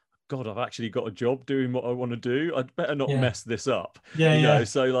 God, I've actually got a job doing what I want to do. I'd better not mess this up.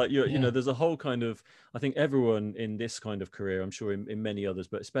 So like, there's a whole kind of, I think everyone in this kind of career, I'm sure in many others,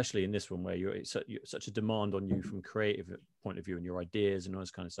 but especially in this one where it's such a demand on you from creative point of view and your ideas and all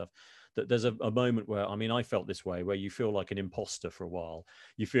this kind of stuff, that there's a moment where, I mean, I felt this way, where you feel like an imposter for a while.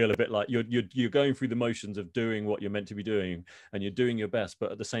 You feel a bit like you're going through the motions of doing what you're meant to be doing, and you're doing your best,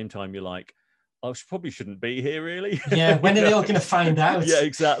 but at the same time, you're like, I probably shouldn't be here, really. Yeah, when are they all going to find out? Yeah,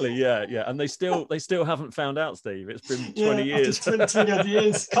 exactly. Yeah. And they still haven't found out, Steve. It's been 20 years. 20 odd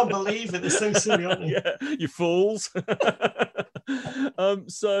years. Can't believe it. They're so silly, aren't they? Yeah, you fools.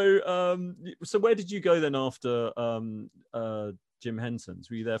 So where did you go then after Jim Henson's?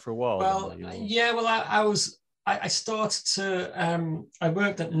 Were you there for a while? Well, I started to, I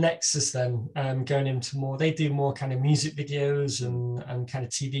worked at Nexus then, going into more, they do more kind of music videos and kind of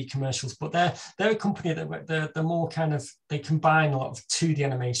TV commercials, but they're a company that they're more kind of, they combine a lot of 2D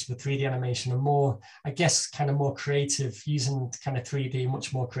animation with 3D animation, and more, I guess, kind of more creative, using kind of 3D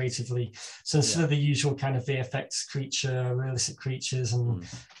much more creatively. So instead of the usual kind of VFX realistic creatures and,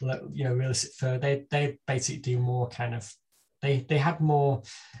 realistic fur, they basically do more kind of, they had more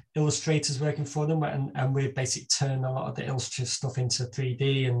illustrators working for them, and we basically turned a lot of the illustrative stuff into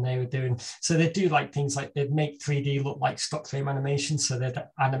 3D, and they were doing, so they do like things like they'd make 3D look like stock frame animation, so they'd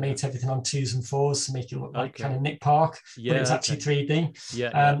animate everything on 2s and 4s to make it look like kind of Nick Park, but it's actually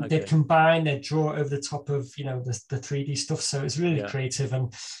 3D. They'd combine, they'd draw over the top of, the 3D stuff, so it's really creative,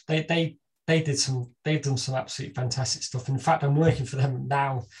 and they've done some absolutely fantastic stuff. In fact, I'm working for them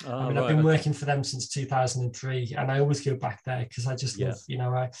now. I've been working for them since 2003, and I always go back there because I just love,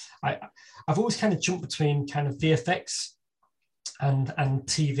 I've always kind of jumped between kind of VFX and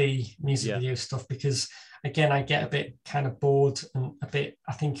TV music video stuff, because again, I get a bit kind of bored and a bit,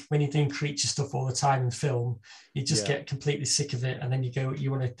 I think when you're doing creature stuff all the time in film, you just get completely sick of it. And then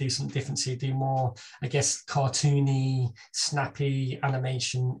you want to do something different. So you do more, I guess, cartoony, snappy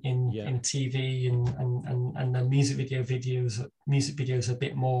animation in TV and the music videos are a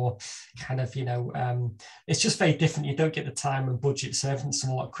bit more kind of, it's just very different. You don't get the time and budget, so everything's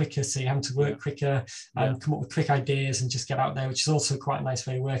done a lot quicker. So you have to work quicker and come up with quick ideas and just get out there, which is also quite a nice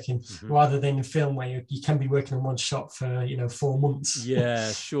way of working, rather than in film where you can be working on one shot for 4 months.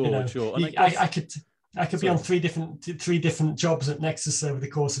 Yeah, sure. And I could I could be on three different jobs at Nexus over the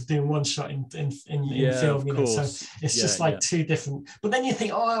course of doing one shot in film, you know. So it's just like two different. But then you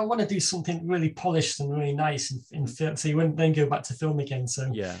think, oh, I want to do something really polished and really nice in film. So you wouldn't then go back to film again. So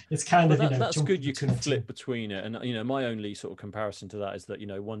it's kind of that's good. You can flip between it, and my only sort of comparison to that is that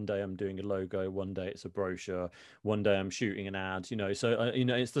one day I'm doing a logo, one day it's a brochure, one day I'm shooting an ad. So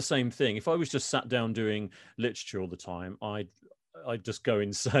it's the same thing. If I was just sat down doing literature all the time, I'd just go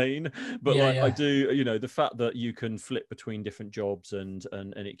insane. But I do, the fact that you can flip between different jobs and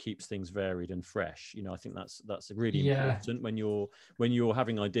it keeps things varied and fresh. I think that's really important when you're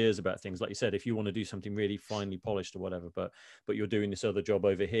having ideas about things. Like you said, if you want to do something really finely polished or whatever, but you're doing this other job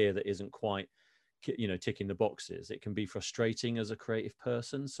over here that isn't quite ticking the boxes, it can be frustrating as a creative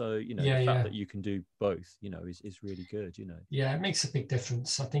person. So the fact that you can do both is really good. It makes a big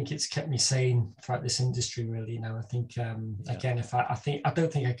difference. I think it's kept me sane throughout this industry, really. I think again, if I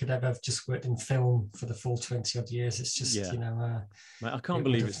don't think I could ever have just worked in film for the full 20 odd years. It's just Mate, I can't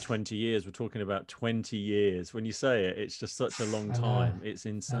believe it's 20 years. We're talking about 20 years. When you say it, it's just such a long time. It's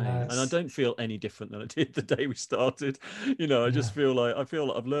insane. And I don't feel any different than I did the day we started. I just feel like I've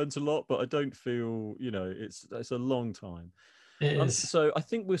learned a lot, but I don't feel it's a long time. So I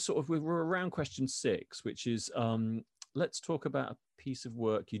think we're around question 6, which is let's talk about a piece of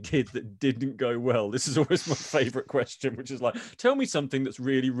work you did that didn't go well. This is always my favorite question, which is like, tell me something that's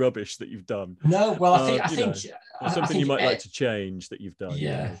really rubbish that you've done. No, well, I think something you might like to change that you've done.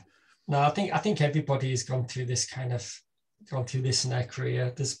 No, I think everybody has gone through this in their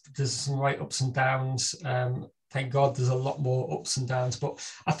career. There's some right ups and downs. Thank God there's a lot more ups and downs, but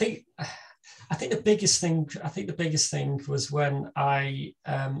I think the biggest thing was when I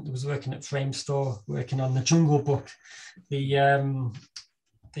was working at Frame Store, working on the Jungle Book. When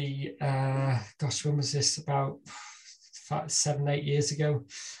was this? About 7-8 years ago.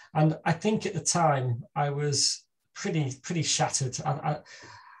 And I think at the time I was pretty shattered.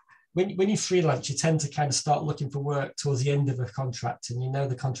 When you freelance, you tend to kind of start looking for work towards the end of a contract,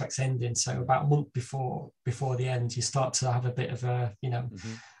 and the contract's ending. So about a month before the end, you start to have a bit of a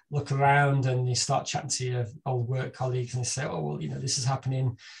look around, and you start chatting to your old work colleagues, and they say, oh, well, this is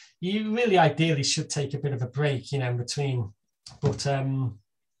happening. You really ideally should take a bit of a break, in between. But,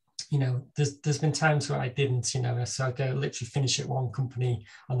 there's been times where I didn't, so I'd go literally finish at one company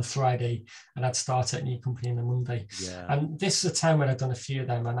on the Friday, and I'd start at a new company on the Monday. Yeah. And this is a time when I'd done a few of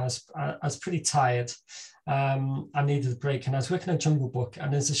them, and I was pretty tired. I needed a break, and I was working on Jungle Book,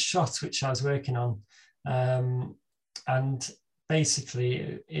 and there's a shot which I was working on. And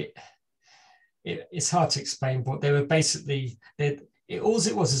basically, it's hard to explain, but they were basically, all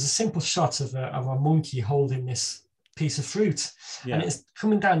it was is a simple shot of a monkey holding this piece of fruit, and it's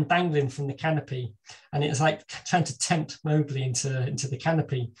coming down dangling from the canopy, and it's like trying to tempt Mowgli into the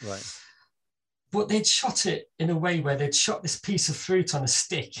canopy. Right. But they'd shot it in a way where they'd shot this piece of fruit on a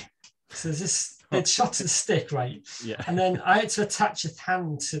stick. So they'd shot the stick, right? Yeah. And then I had to attach a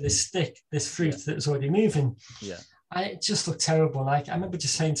hand to this stick, this fruit that was already moving. Yeah. And it just looked terrible. Like, I remember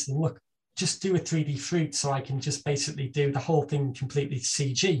just saying to them, look, just do a 3D fruit so I can just basically do the whole thing completely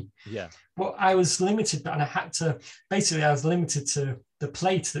CG. Yeah. But I was limited, and I was limited to the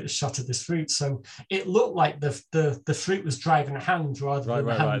plate that was shot of this fruit. So it looked like the fruit was driving a hand rather than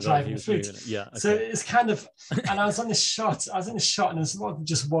the hand driving the fruit. Yeah. Okay. So it's kind of, and I was in this shot, and there's not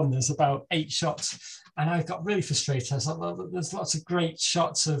just one, there's about 8 shots. And I got really frustrated. I was like, well, there's lots of great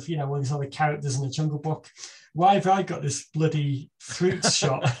shots of, all these other characters in the Jungle Book. Why have I got this bloody fruit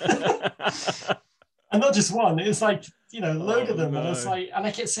shot? And not just one, it was like, a load of them. No. And I was like, and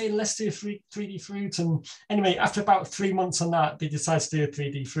I kept saying, let's do a 3D fruit. And anyway, after about 3 months on that, they decided to do a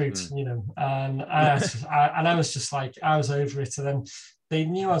 3D fruit, and I was just like, I was over it. And then they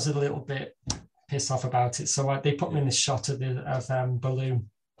knew I was a little bit pissed off about it. So they put me in this shot of Baloo,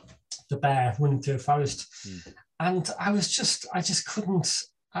 the bear, running through a forest. And I just couldn't.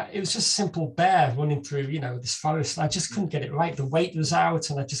 It was just a simple bear running through, this forest. I just couldn't get it right. The weight was out,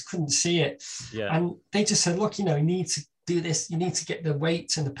 and I just couldn't see it. Yeah. And they just said, look, you need to do this. You need to get the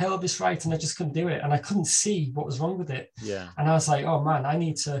weight and the pelvis right. And I just couldn't do it. And I couldn't see what was wrong with it. Yeah. And I was like, oh man, I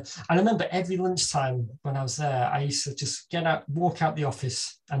need to. And I remember every lunchtime when I was there, I used to just walk out the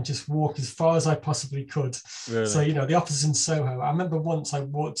office and just walk as far as I possibly could. Really? So, the office is in Soho. I remember once I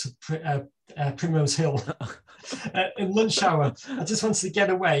walked to Primrose Hill in lunch hour. I just wanted to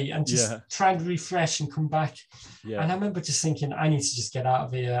get away and just try and refresh and come back. Yeah. And I remember just thinking, I need to just get out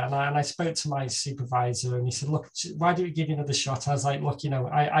of here. And I spoke to my supervisor, and he said, look, why don't we give you another shot? I was like, look,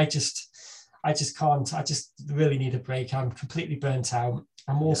 I just can't. I just really need a break. I'm completely burnt out.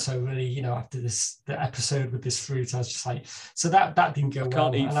 I'm also really, you know, after the episode with this fruit, I was just like, so that didn't go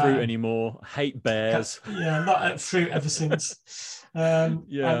well. Can't eat fruit anymore. Hate bears. Yeah, not at fruit ever since. And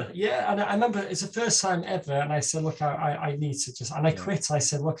I remember it's the first time ever, and I said, look, I need to just, and I quit. I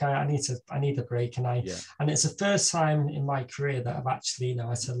said, look, I need a break, and and it's the first time in my career that I've actually, you know,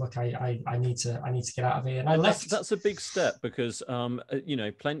 I said, look, I need to get out of here, and I left. That's a big step, because you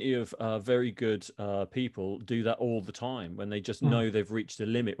know, plenty of very good people do that all the time when they just know they've reached a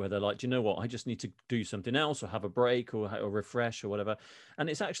limit where they're like, do you know what, I just need to do something else, or have a break, or refresh, or whatever. And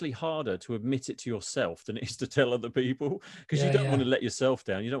it's actually harder to admit it to yourself than it is to tell other people, because you don't want to let yourself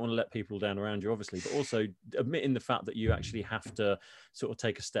down, you don't want to let people down around you, obviously, but also admitting the fact that you actually have to sort of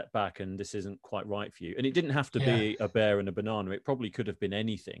take a step back, and this isn't quite right for you. And it didn't have to be a bear and a banana, it probably could have been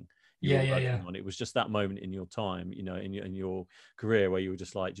anything. On. It was just that moment in your time, you know, in your career, where you were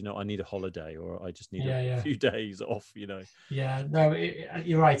just like, you know, I need a holiday, or I just need a few days off, you know. No,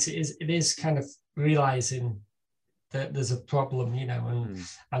 you're right. It is kind of realizing that there's a problem, you know,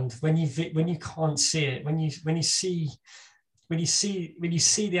 and when you can't see it, when you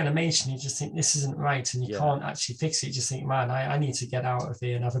see the animation, you just think this isn't right, and you can't actually fix it. You just think, man, I need to get out of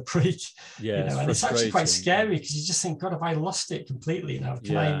here and have a break. Yeah, you know, and it's actually quite scary, because you just think, God, have I lost it completely now?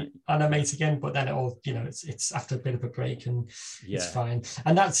 Can I animate again? But then it all, you know, it's after a bit of a break, and it's fine.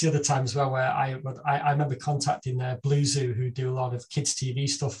 And that's the other time as well where I remember contacting Blue Zoo, who do a lot of kids TV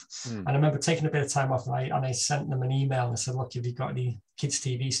stuff, and I remember taking a bit of time off, and I sent them an email and I said, look, have you got any kids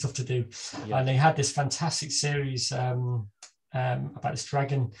TV stuff to do? And they had this fantastic series about this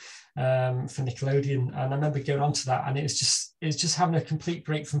dragon for Nickelodeon, and I remember going on to that, and it was just having a complete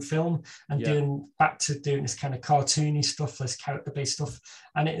break from film and doing back to doing this kind of cartoony stuff, this character-based stuff,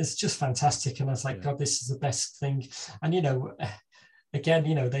 and it is just fantastic. And I was like, God, this is the best thing. And you know, again,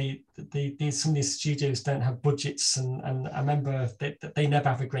 you know, they some of these studios don't have budgets, and I remember they never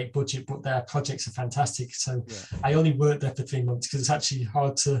have a great budget, but their projects are fantastic. So I only worked there for 3 months, because it's actually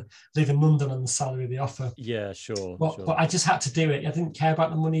hard to live in London on the salary they offer. Yeah, sure. But I just had to do it. I didn't care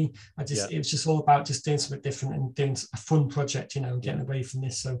about the money. It was just all about just doing something different and doing a fun project, you know, and getting away from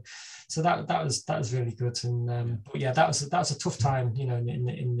this. So that was really good. And but that was a tough time, you know,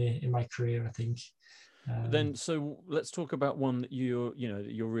 in my career, I think. Then, so let's talk about one that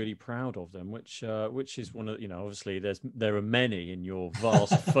you're really proud of, then, which is one of, you know, obviously there are many in your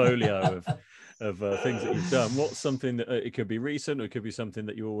vast folio of things that you've done. What's something that it could be recent, or it could be something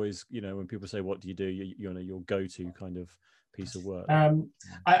that you always, you know, when people say, what do you do, you know, your go-to kind of piece of work?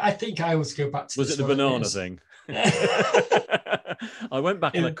 I think I always go back to, was it the banana thing? I went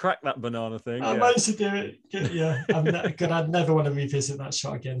back and I cracked that banana thing. I managed to do it. Yeah, I'd never want to revisit that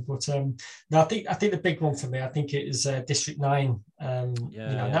shot again. But no, I think the big one for me, I think it is District 9. You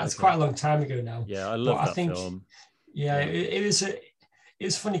know, that's quite a long time ago now. Yeah, I love that film. Yeah, it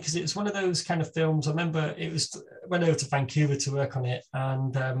was funny, because it was one of those kind of films. I remember went over to Vancouver to work on it,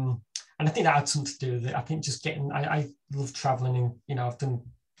 and I think that had something to do with it. I think just I love traveling, and you know, I've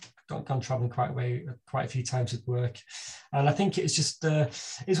gone traveling quite a few times with work, and I think it's just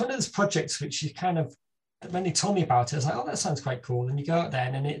it's one of those projects which you kind of, when they told me about it, I was like, oh, that sounds quite cool. And you go out there,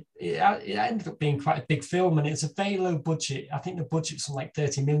 and then it ended up being quite a big film, and it's a very low budget. I think the budget's on like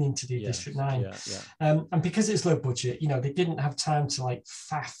 30 million to do District 9. And because it's low budget, you know, they didn't have time to like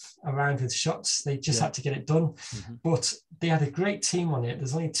faff around with shots. They just had to get it done. But they had a great team on it.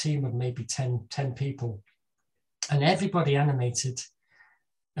 There's only a team of maybe 10 people, and everybody animated.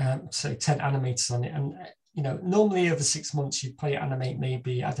 So 10 animators on it, and you know, normally over 6 months you'd probably animate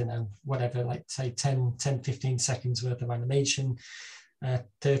maybe, I don't know, whatever, like say 10-15 seconds worth of animation, up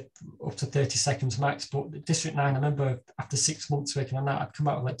to 30 seconds max. But District 9, I remember after 6 months working on that, I'd come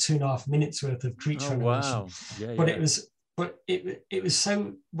out with like 2.5 minutes worth of creature animation. Wow. But it was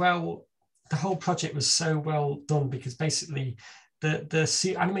so well, the whole project was so well done, because basically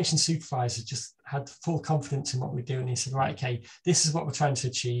the animation supervisor just had full confidence in what we're doing. He said, right, okay, this is what we're trying to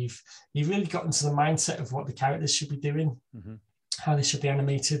achieve. He really got into the mindset of what the characters should be doing, how they should be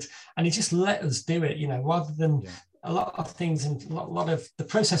animated. And he just let us do it, you know, rather than a lot of things, and a lot of the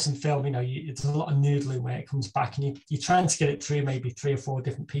process in film, you know, it's a lot of noodling where it comes back, and you're trying to get it through maybe 3 or 4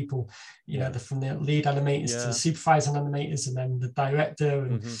 different people, you know, from the lead animators to the supervising animators, and then the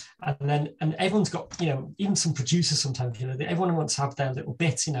director, and everyone's got, you know, even some producers sometimes, you know, everyone wants to have their little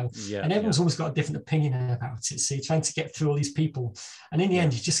bit, you know, and everyone's always got a different opinion about it. So you're trying to get through all these people, and in the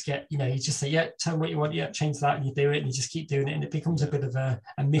end, you just get, you know, you just say, yeah, tell me what you want, change that, and you do it, and you just keep doing it, and it becomes a bit of a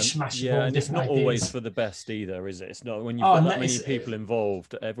mishmash of all and different it's not ideas. always for the best either, is it? It's not, when you've got that many people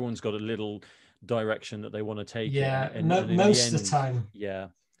involved, everyone's got a little direction that they want to take. Most of the time. Yeah.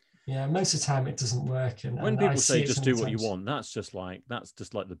 Yeah, most of the time it doesn't work. And when people say just do what you want, that's just like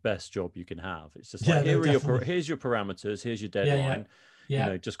the best job you can have. It's just like, here's your parameters, here's your deadline.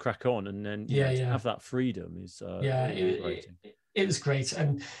 Yeah. Just crack on, and then to have that freedom is it was great.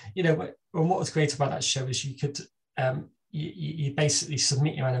 And what was great about that show is you could you basically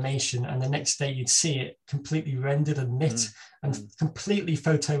submit your animation, and the next day you'd see it completely rendered and knit and completely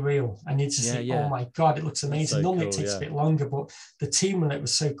photoreal, and you'd just think, oh my god, it looks amazing. So normally it takes a bit longer, but the team on it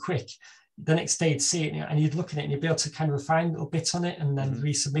was so quick. The next day you'd see it, and you'd look at it and you'd be able to kind of refine little bits on it and then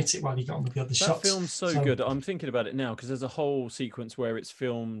resubmit it while you got on with the other shots. That film's so good. I'm thinking about it now because there's a whole sequence where it's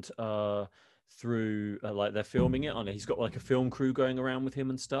filmed through like they're filming it on it. He's got like a film crew going around with him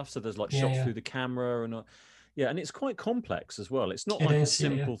and stuff. So there's like shots through the camera and and it's quite complex as well. It's not a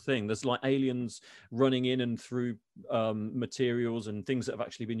simple thing. There's like aliens running in and through materials and things that have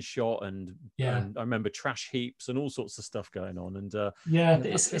actually been shot, and I remember trash heaps and all sorts of stuff going on. And there'll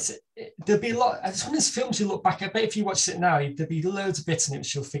be a lot. It's one of those films you look back. I bet if you watch it now, there'll be loads of bits in it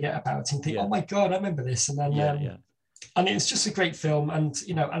which you'll forget about and think, oh my god, I remember this. And then and it's just a great film. And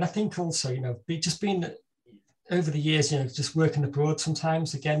and I think also just being over the years, just working abroad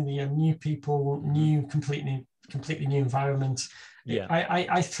sometimes, again, new people, completely new environment.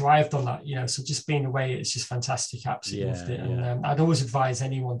 I thrived on that, so just being away, it's just fantastic. Absolutely loved it. And I'd always advise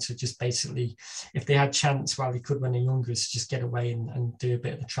anyone to just basically, if they had chance while they could when they're younger, is just get away and do a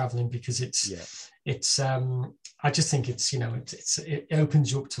bit of the traveling, because it's I just think it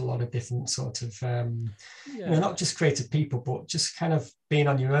opens you up to a lot of different sort of not just creative people, but just kind of being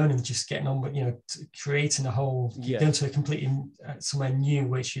on your own and just getting on with creating a whole going to a completely somewhere new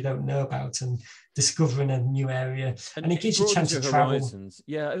which you don't know about and discovering a new area, and it gives you a chance to travel.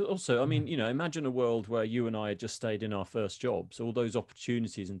 Also, I mean, imagine a world where you and I had just stayed in our first jobs. All those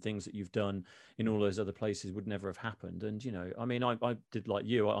opportunities and things that you've done in all those other places would never have happened. And I mean, I did like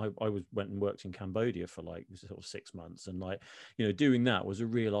you. I went and worked in Cambodia for like sort of 6 months, and like doing that was a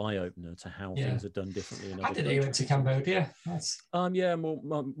real eye opener to how things are done differently. How did you went to Cambodia?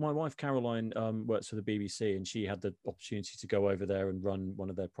 My wife Caroline works for the BBC, and she had the opportunity to go over there and run one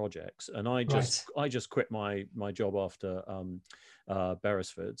of their projects. And I just quit my job after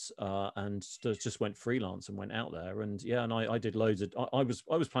Beresford's and just went freelance and went out there. And I did loads of. I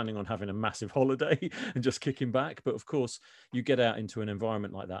was planning on having a massive holiday and just kicking back, but of course you get out into an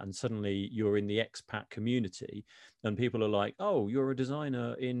environment like that, and suddenly you're in the expat community, and people are like, "Oh, you're a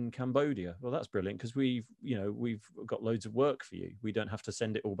designer in Cambodia. Well, that's brilliant, because we've got loads of work for you. We don't have to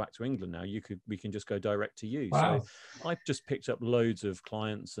send it all back to England now. We can just go direct to you." Wow. So I just picked up loads of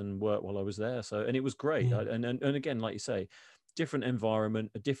clients and work while I was there. So, and it was great. And again, like you say, different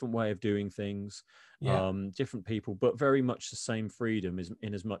environment, a different way of doing things, different people, but very much the same freedom,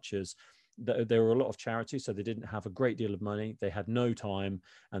 in as much as there were a lot of charities, so they didn't have a great deal of money, they had no time,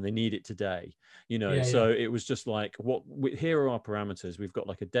 and they need it today, so it was just like, here are our parameters, we've got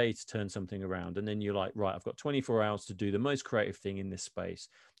like a day to turn something around, and then you're like, right, I've got 24 hours to do the most creative thing in this space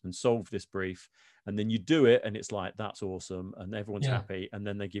and solve this brief, and then you do it, and it's like, that's awesome, and everyone's happy, and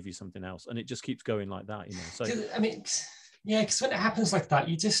then they give you something else, and it just keeps going like that, so I mean, because when it happens like that,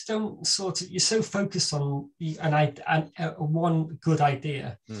 you just don't you're so focused on one good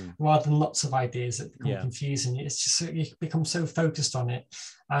idea rather than lots of ideas that become confusing. It's just you become so focused on it,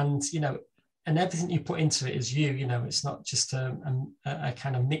 and and everything you put into it is it's not just a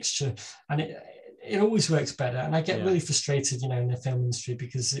kind of mixture, and it always works better. And I get really frustrated, in the film industry,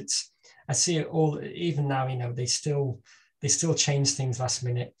 because I see it all, even now, they still change things last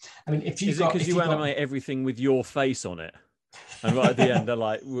minute. I mean, if you animate everything with your face on it? And right at the end, they're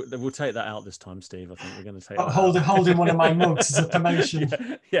like, "We'll take that out this time, Steve. I think we're going to take that holding one of my mugs as a promotion."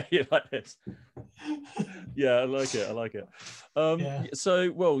 Yeah, like this. Yeah, I like it.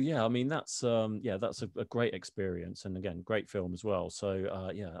 So, well, I mean, that's a great experience, and again, great film as well. So,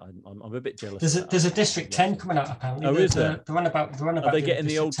 I'm a bit jealous. There's a District 10 coming out, apparently. Oh, is there? The runabout. Are they getting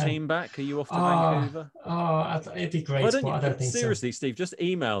the old team back? Are you off to Vancouver? It'd be great. I don't think seriously, Steve, just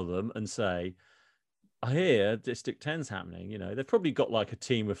email them and say, I hear District 10's happening. They've probably got like a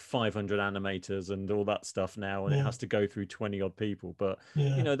team of 500 animators and all that stuff now, and it has to go through 20 odd people. But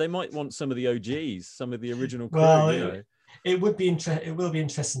they might want some of the OGs, some of the original crew. Well, it will be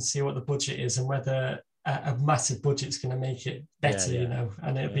interesting to see what the budget is, and whether a massive budget's going to make it better.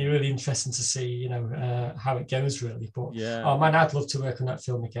 And it'll be really interesting to see how it goes, really. But oh man, I'd love to work on that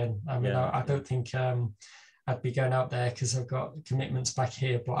film again. I mean, I don't think I'd be going out there because I've got commitments back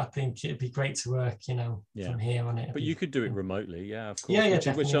here, but I think it'd be great to work, from here on it. But you could do it remotely, of course.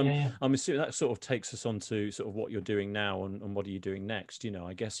 Which I'm assuming that sort of takes us on to sort of what you're doing now and what are you doing next.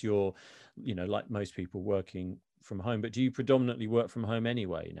 I guess you're, like most people, working from home, but do you predominantly work from home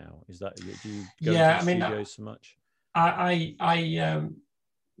anyway now? Is that, do you go to the studios so much?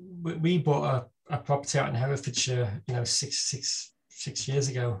 We bought a property out in Herefordshire, 6 years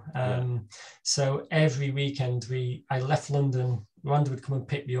ago. So every weekend I left London. Rhonda would come and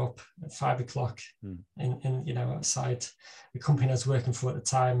pick me up at 5:00 in outside the company I was working for at the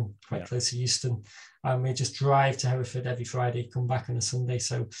time, quite close to Euston. And we just drive to Hereford every Friday, come back on a Sunday.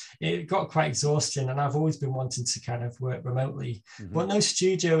 So it got quite exhausting, and I've always been wanting to kind of work remotely. But no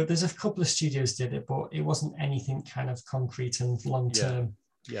studio, there's a couple of studios did it, but it wasn't anything kind of concrete and long-term.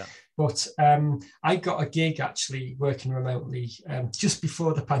 Yeah. But I got a gig actually working remotely just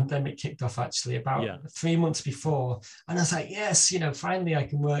before the pandemic kicked off, actually about 3 months before. And I was like, yes, finally I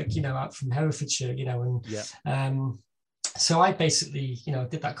can work, out from Herefordshire, and so I basically,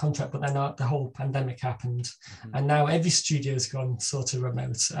 did that contract, but then the whole pandemic happened, and now every studio's gone sort of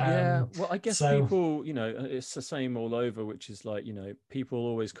remote. Well, I guess people, it's the same all over, which is like, people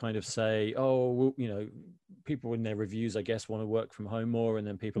always kind of say, oh, well, people in their reviews, I guess, want to work from home more, and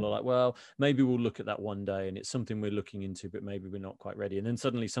then people are like, well, maybe we'll look at that one day, and it's something we're looking into, but maybe we're not quite ready. And then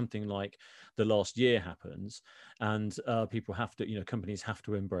suddenly something like the last year happens, and people have to, companies have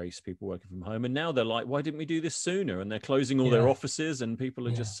to embrace people working from home. And now they're like, why didn't we do this sooner? And they're closing all their offices, and people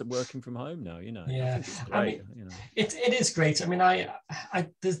are just working from home now. I think it's great. It is great. I mean,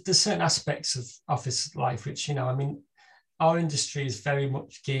 there's certain aspects of office life which our industry is very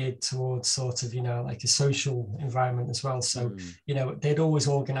much geared towards sort of, like a social environment as well. So, they'd always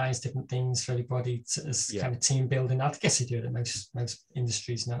organize different things for everybody as kind of team building. I guess they do it in most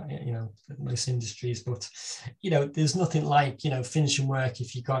industries now, most industries. But, there's nothing like, finishing work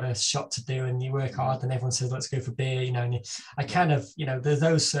if you've got a shot to do and you work hard and everyone says, let's go for beer, and I kind of, there's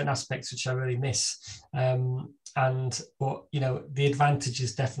those certain aspects which I really miss. But the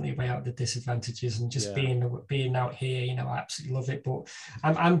advantages definitely weigh out the disadvantages, and just being out here, I absolutely love it. But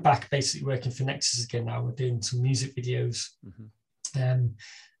I'm back basically working for Nexus again now. We're doing some music videos,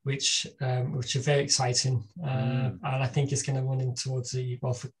 which are very exciting, and I think it's going to run in towards the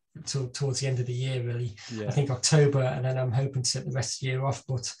end of the year, really. I think October, and then I'm hoping to set the rest of the year off,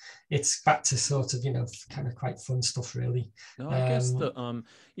 but it's back to sort of kind of quite fun stuff, really. No, I guess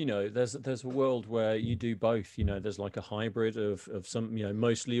that there's a world where you do both. There's like a hybrid of some,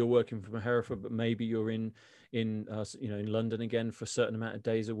 mostly you're working from Hereford, but maybe you're in London again for a certain amount of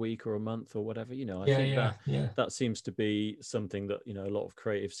days a week or a month or whatever. I think that seems to be something that a lot of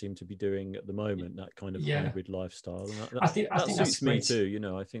creatives seem to be doing at the moment, that kind of hybrid lifestyle. And I think suits me too.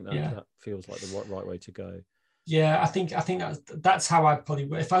 I think that feels like the right way to go. Yeah, I think that's how I'd probably,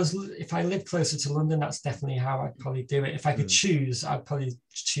 if I lived closer to London, that's definitely how I'd probably do it. If I could choose, I'd probably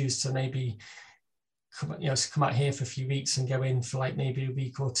choose to maybe come out here for a few weeks and go in for like maybe a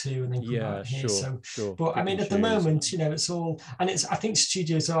week or two and then come out here. Sure. But I mean, at the moment, it's all, and I think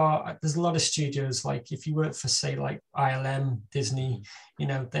there's a lot of studios, like if you work for, say, like ILM, Disney,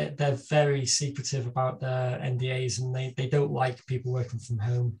 they're very secretive about their NDAs, and they don't like people working from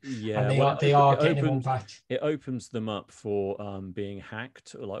home. Yeah, and they are getting everyone back. It opens them up for being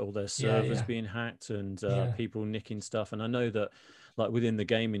hacked, like all their servers being hacked, and people nicking stuff. And I know that, like within the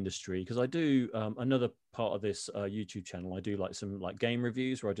game industry, because I do another part of this YouTube channel, I do like some like game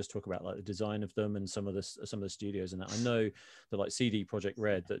reviews where I just talk about like the design of them and some of the studios and that. I know that like CD Projekt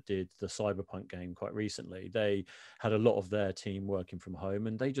Red that did the Cyberpunk game quite recently, they had a lot of their team working from home,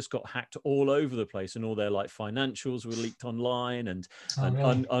 and they just got hacked all over the place, and all their like financials were leaked online, and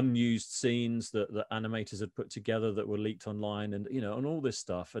really? Unused scenes that animators had put together that were leaked online, and and all this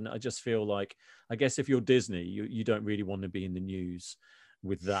stuff. And I just feel like, I guess if you're Disney, you don't really want to be in the news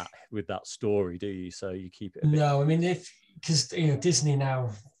with that story, do you? So you keep it a bit... No, I mean, because Disney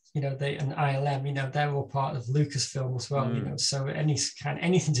now, they and ILM, they're all part of Lucasfilm as well, so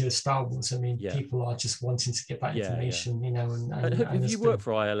anything to do with Star Wars, I mean, people are just wanting to get that information, Have you worked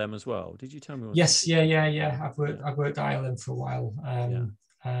for ILM as well? Did you tell me? Yes, I've worked at ILM for a while,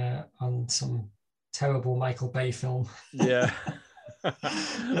 on some terrible Michael Bay film. Yeah.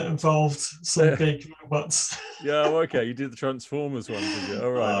 That involved some big robots. Yeah, okay. You did the Transformers one, did you?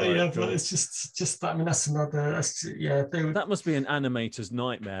 All right. Cool. But it's just I mean, that's another. That must be an animator's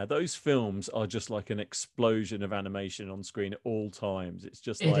nightmare. Those films are just like an explosion of animation on screen at all times. It's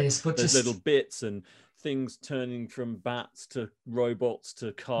just like there's little bits and things turning from bats to robots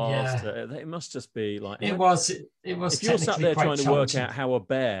to cars. It must just be like it was. If you're sat there trying to work out how a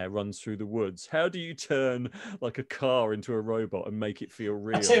bear runs through the woods, how do you turn like a car into a robot and make it feel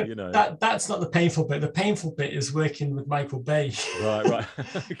real? You know, that's not the painful bit. The painful bit is working with Michael Bay. Right.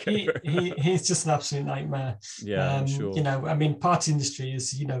 Okay. He's just an absolute nightmare. Yeah, I'm sure. You know, I mean, part industry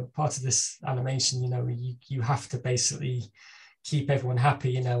is, you know, part of this animation. You know, you have to basically keep everyone happy,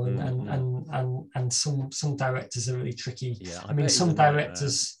 you know, and some directors are really tricky. Yeah, I mean, some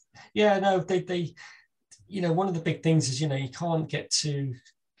directors, they you know, one of the big things is, you know, you can't get too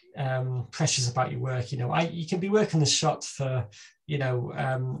precious about your work. You know, you can be working the shot for, you know,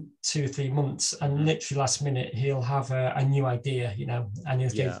 2 or 3 months, and literally last minute he'll have a new idea, you know, and he'll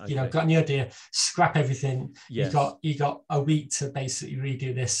give, you know, got a new idea, scrap everything. Yes. You got a week to basically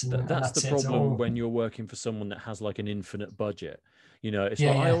redo this, and that's the problem when you're working for someone that has like an infinite budget. You know, it's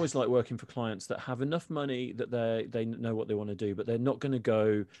like I always like working for clients that have enough money that they know what they want to do, but they're not going to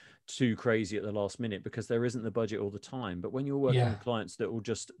go too crazy at the last minute because there isn't the budget all the time. But when you're working with clients that will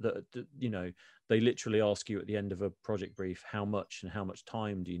just that you know, they literally ask you at the end of a project brief how much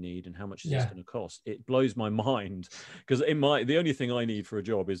time do you need and how much is this going to cost, it blows my mind, because the only thing I need for a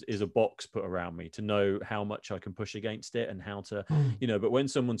job is a box put around me to know how much I can push against it and how to you know. But when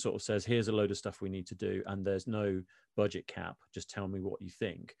someone sort of says, here's a load of stuff we need to do and there's no budget cap, just tell me what you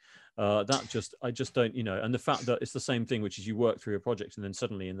think, I just don't, you know. And the fact that it's the same thing, which is you work through a project and then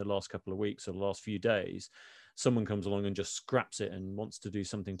suddenly in the last couple of weeks or the last few days someone comes along and just scraps it and wants to do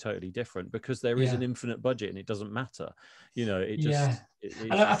something totally different because there is an infinite budget and it doesn't matter, you know. It just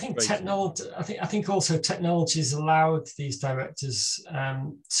and I think technology, I think also technology has allowed these directors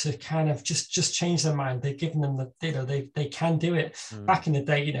to kind of just change their mind. They've given them the, you know, they can do it. Back in the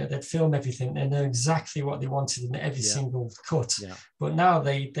day, you know, they'd film everything, they know exactly what they wanted in every single cut. But now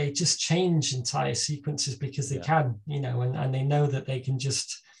they just change entire sequences because they can, you know, and they know that they can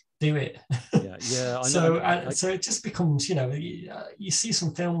just do it. So it just becomes, you know, you see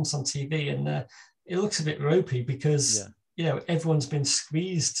some films on TV and it looks a bit ropey because you know, everyone's been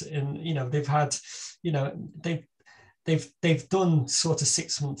squeezed, and you know, they've had, you know, they've done sort of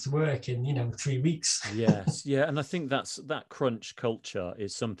 6 months work in, you know, 3 weeks. And I think that crunch culture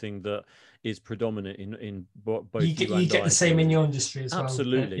is something that is predominant in both you get the same in your industry as well.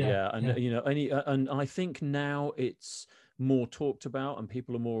 Absolutely, and you know, and I think now it's more talked about and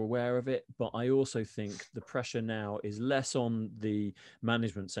people are more aware of it, but I also think the pressure now is less on the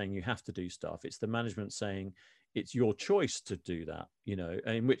management saying you have to do stuff. It's the management saying it's your choice to do that, you know,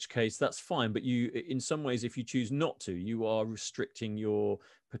 in which case that's fine. But you, in some ways, if you choose not to, you are restricting your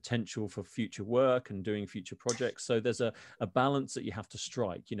potential for future work and doing future projects. So there's a balance that you have to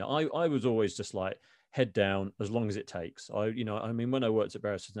strike. You know, I was always just like, head down as long as it takes. I mean, when I worked at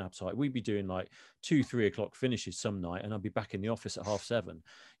Beresford and Appetite, we'd be doing like 2-3 o'clock finishes some night, and I'd be back in the office at 7:30,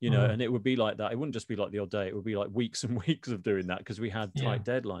 you know, and it would be like that. It wouldn't just be like the odd day. It would be like weeks and weeks of doing that because we had tight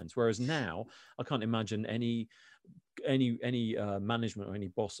deadlines. Whereas now I can't imagine any management or any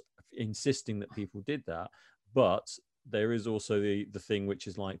boss insisting that people did that. But there is also the thing which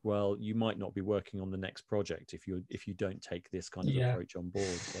is like, well, you might not be working on the next project if you don't take this kind of approach on board.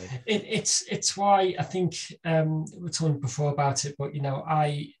 So it's why I think we were talking before about it, but you know,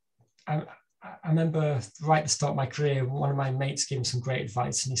 I remember right at the start of my career, one of my mates gave me some great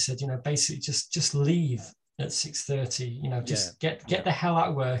advice, and he said, you know, basically just leave at 6:30, you know, just get the hell out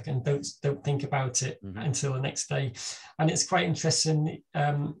of work and don't think about it until the next day. And it's quite interesting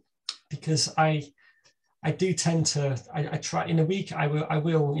because I do tend to, I try in a week, I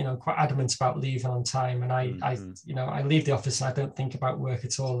will, you know, quite adamant about leaving on time. And I you know, I leave the office and I don't think about work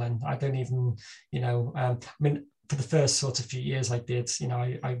at all. And I don't even, you know, I mean, for the first sort of few years I did, you know,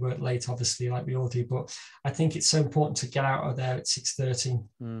 I worked late, obviously, like we all do, but I think it's so important to get out of there at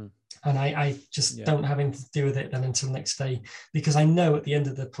 6:30. And I just don't have anything to do with it then until the next day, because I know at the end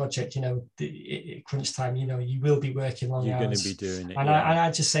of the project, you know, crunch time, you know, you will be working long You're hours. going to be doing it. And I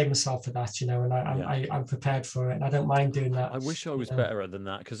just save myself for that, you know, and I'm prepared for it, and I don't mind doing that. I wish I was better than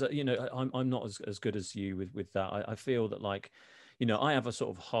that, because, you know, I'm not as good as you with that. I feel that, like, you know, I have a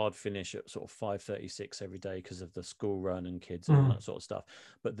sort of hard finish at sort of 5:36 every day because of the school run and kids and all that sort of stuff.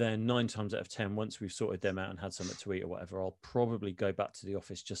 But then 9 times out of 10, once we've sorted them out and had something to eat or whatever, I'll probably go back to the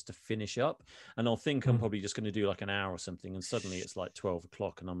office just to finish up. And I'll think I'm probably just going to do like an hour or something. And suddenly it's like 12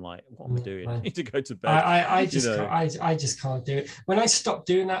 o'clock and I'm like, what am I doing? I need to go to bed. I just can't do it. When I stopped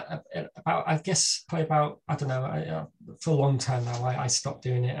doing that, about, I guess, probably about, I don't know, for a long time now, I stopped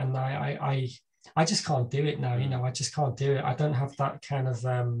doing it. And I just can't do it now. You know, I just can't do it. I don't have that kind of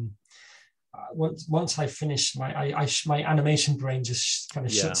once I finish my animation brain just kind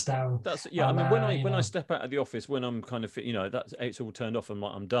of shuts down. That's I mean, when I step out of the office, when I'm kind of, that's, it's all turned off and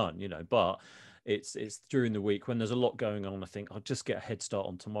I'm done, but it's during the week when there's a lot going on. I think I'll just get a head start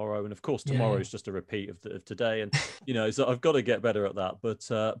on tomorrow, and of course tomorrow is just a repeat of today, and so I've got to get better at that.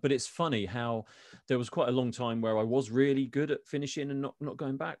 But it's funny how there was quite a long time where I was really good at finishing and not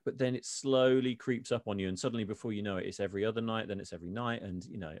going back, but then it slowly creeps up on you, and suddenly before you know it, it's every other night, then it's every night, and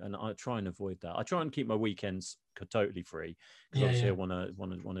and I try and avoid that. I try and keep my weekends totally free, because obviously I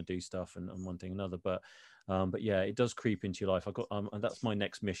want to do stuff and one thing another, but yeah, it does creep into your life. I got and that's my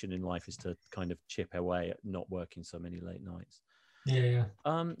next mission in life, is to kind of chip away at not working so many late nights.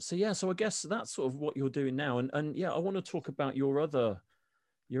 So I guess that's sort of what you're doing now, and yeah, I want to talk about your other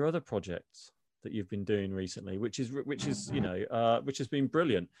projects that you've been doing recently, which is which has been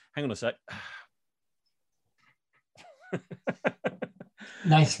brilliant. Hang on a sec.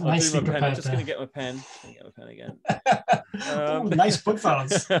 Nicely prepared. I'm just going to get my pen. Again. Nice book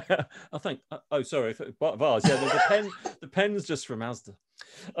vase. I think. Oh, sorry, vase. Yeah, the pen's just from Asda.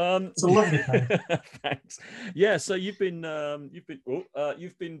 It's a lovely pen. Thanks. Yeah, so you've been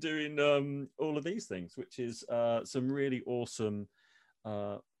doing all of these things, which is some really awesome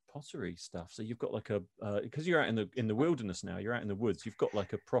pottery stuff. So you've got like because you're out in the wilderness now. You're out in the woods. You've got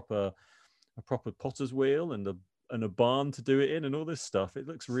like a proper potter's wheel and a barn to do it in and all this stuff. It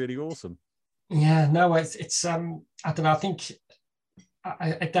looks really awesome. Yeah, no, it's I don't know. I think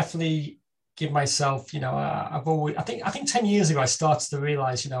I definitely give myself, I think 10 years ago I started to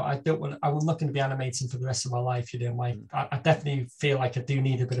realize, I'm not going to be animating for the rest of my life. I definitely feel like I do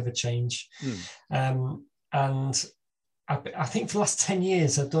need a bit of a change. And I think for the last 10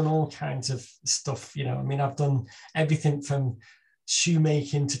 years I've done all kinds of stuff. I've done everything from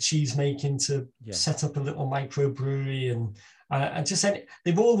shoemaking to cheese making to set up a little microbrewery, and just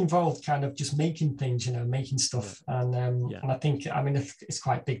they've all involved kind of just making things, making stuff. And I think, it's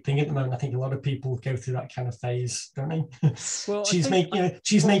quite a big thing at the moment. I think a lot of people go through that kind of phase, don't they? Well, cheese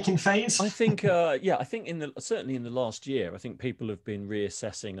making phase. I think, I think certainly in the last year, I think people have been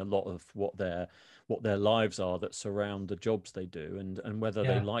reassessing a lot of what their lives are that surround the jobs they do, and whether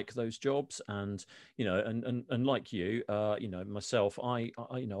they like those jobs, and and like you, myself, I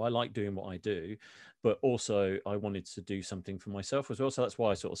like doing what I do, but also I wanted to do something for myself as well. So that's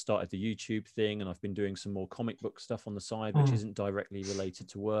why I sort of started the YouTube thing, and I've been doing some more comic book stuff on the side, which isn't directly related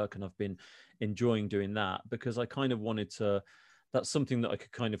to work, and I've been enjoying doing that because I kind of wanted to. That's something that I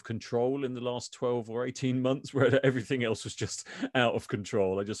could kind of control in the last 12 or 18 months, where everything else was just out of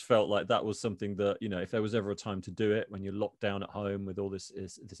control. I just felt like that was something that, if there was ever a time to do it, when you're locked down at home with all this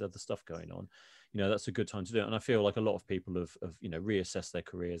other stuff going on, that's a good time to do it. And I feel like a lot of people have reassessed their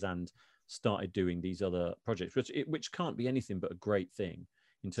careers and started doing these other projects, which can't be anything but a great thing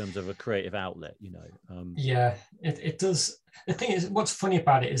in terms of a creative outlet, it does. The thing is, what's funny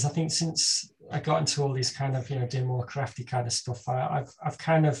about it is, I think since I got into all these kind of, doing more crafty kind of stuff, I've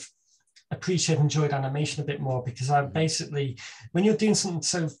kind of enjoyed animation a bit more, because I basically, when you're doing something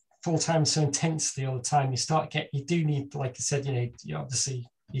so full-time, so intensely all the time, you do need, like I said, you obviously,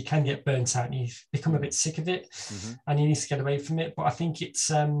 you can get burnt out and you become a bit sick of it, and you need to get away from it. But I think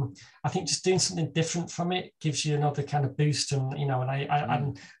it's, I think just doing something different from it gives you another kind of boost. And,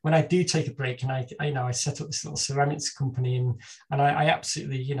 and when I do take a break, and I set up this little ceramics company, and I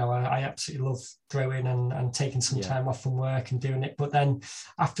absolutely, I absolutely love growing and taking some time off from work and doing it. But then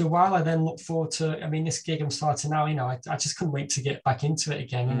after a while, I then look forward to, this gig I'm starting now, I just couldn't wait to get back into it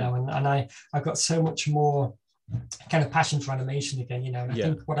again, and I've got so much more kind of passion for animation again, and I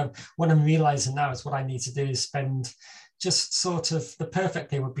think what I'm realizing now is what I need to do is spend just sort of, the perfect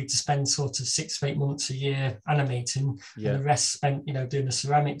thing would be to spend sort of 6 to 8 months a year animating, and the rest spent, doing the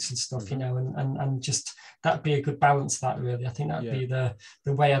ceramics and stuff, and just that'd be a good balance. That really, I think that'd be the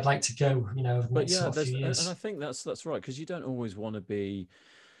way I'd like to go, the next sort of few years. And I think that's right, because you don't always want to be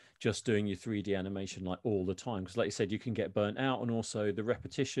just doing your 3D animation like all the time, because like you said, you can get burnt out, and also the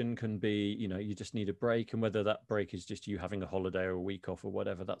repetition can be, you just need a break, and whether that break is just you having a holiday or a week off or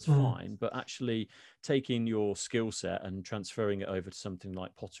whatever, that's fine. But actually taking your skill set and transferring it over to something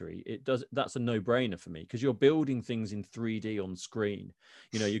like pottery, that's a no-brainer for me, because you're building things in 3D on screen.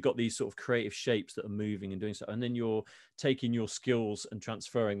 You've got these sort of creative shapes that are moving and doing so, and then you're taking your skills and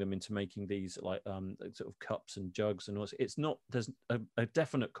transferring them into making these like sort of cups and jugs, and also it's not, there's a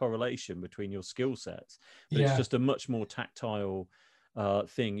definite correlation between your skill sets, but it's just a much more tactile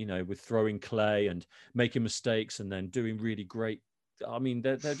thing, with throwing clay and making mistakes and then doing really great.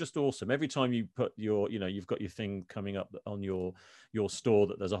 They're just awesome. Every time you put your, you've got your thing coming up on your store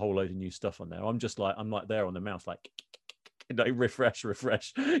that there's a whole load of new stuff on there, I'm like there on the mouse, like refresh,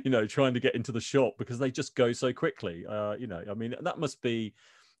 trying to get into the shop because they just go so quickly. I mean, that must be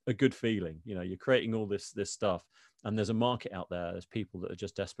a good feeling. You're creating all this stuff, and there's a market out there. There's people that are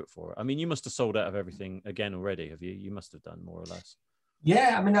just desperate for it. I mean, you must have sold out of everything again already, have you? You must have done, more or less.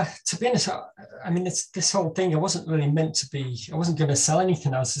 Yeah, I mean, to be honest, I mean, it's this whole thing. I wasn't really meant to be. I wasn't going to sell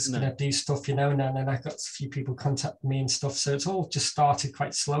anything. I was just going to do stuff, and then I got a few people contact me and stuff. So it's all just started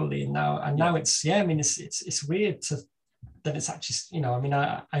quite slowly, and now it's I mean, it's weird that it's actually, I mean,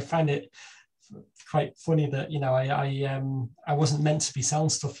 I find it quite funny that I wasn't meant to be selling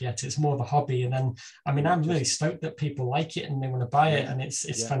stuff yet. It's more of a hobby, and then I mean I'm really stoked that people like it and they want to buy it, and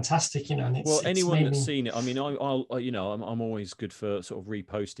it's fantastic, and it's anyone that's seen it. I mean, I'll I'm always good for sort of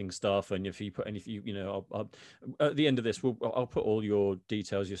reposting stuff, and if you I'll, at the end of this, I'll put all your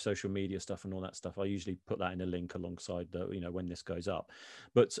details, your social media stuff, and all that stuff. I usually put that in a link alongside the when this goes up.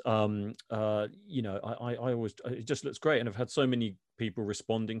 But I always, it just looks great, and I've had so many people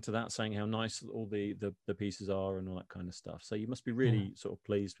responding to that, saying how nice all the pieces are and all that kind of stuff. So you must be really sort of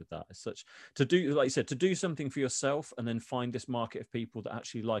pleased with that. As such, to do, like you said, to do something for yourself and then find this market of people that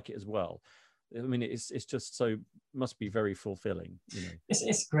actually like it as well. I mean, it's just so, must be very fulfilling.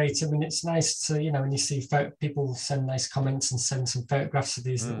 It's great. I mean, it's nice to when you see people send nice comments and send some photographs of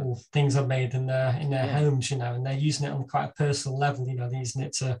these little things I've made in their homes, and they're using it on quite a personal level. They're using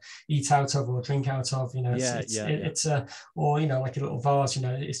it to eat out of or drink out of. It's or like a little vase.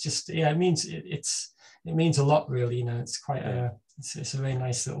 It's just it means a lot, really. It's quite it's a very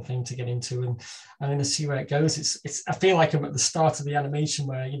nice little thing to get into, and I'm going to see where it goes. It's I feel like I'm at the start of the animation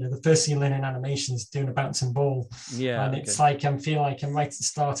where the first thing you learn in animation is doing a bouncing ball, and it's like I feel like I'm right at the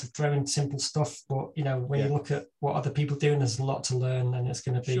start of throwing simple stuff, but when you look at what other people doing, there's a lot to learn, and it's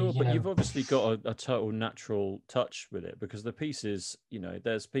going to be but you've obviously got a total natural touch with it, because the pieces,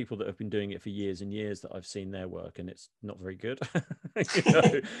 there's people that have been doing it for years and years that I've seen their work, and it's not very good.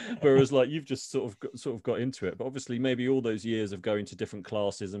 Whereas like you've just sort of got into it, but obviously maybe all those years of going to different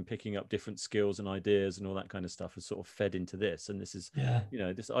classes and picking up different skills and ideas and all that kind of stuff has sort of fed into this, and this is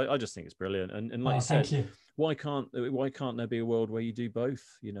this I just think it's brilliant, and like you said, why can't there be a world where you do both,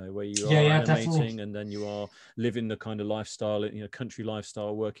 where you are animating definitely. And then you are living the kind of lifestyle, country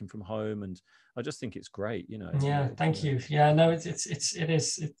lifestyle, working from home, and I just think it's great, Thank you. Yeah, no,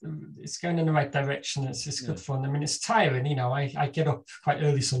 it's going in the right direction. It's good fun. I mean, it's tiring, I get up quite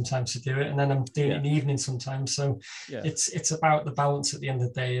early sometimes to do it, and then I'm doing it in the evening sometimes. So it's about the balance at the end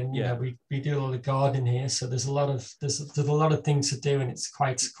of the day. And we do all the gardening here, so there's a lot of things to do, and it's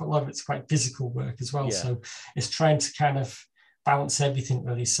a lot of it's quite physical work as well. So it's trying to kind of balance everything,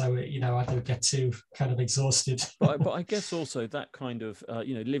 really, so I don't get too kind of exhausted. but I guess also that kind of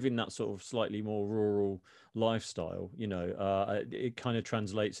living that sort of slightly more rural lifestyle, it kind of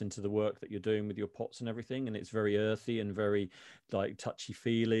translates into the work that you're doing with your pots and everything, and it's very earthy and very like touchy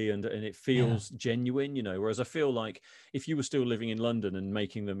feely, and it feels genuine, whereas I feel like if you were still living in London and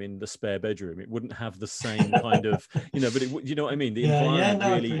making them in the spare bedroom, it wouldn't have the same kind of but you know what I mean, the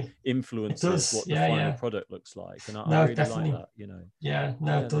environment really influences what the final product looks like, and I really definitely like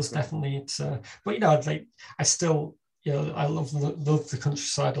that. It does definitely. It's but like I still I love the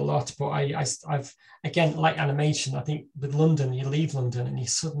countryside a lot, but I've again, like animation, I think with London, you leave London and you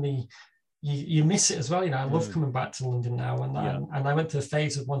suddenly you miss it as well. I love coming back to London now, and I went through a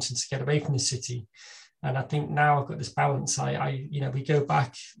phase of wanting to get away from the city, and I think now I've got this balance. We go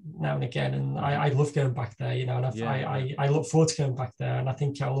back now and again, and I love going back there, and I look forward to going back there, and I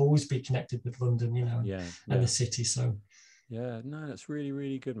think I'll always be connected with London, and the city. So. Yeah, no, that's really,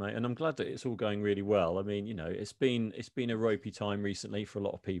 really good, mate. And I'm glad that it's all going really well. I mean, it's been a ropey time recently for a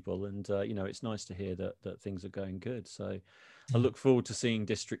lot of people, and it's nice to hear that things are going good. So I look forward to seeing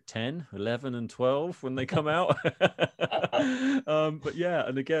District 10, 11 and 12 when they come out. But yeah,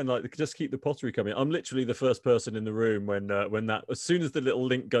 and again, like, just keep the pottery coming. I'm literally the first person in the room when that, as soon as the little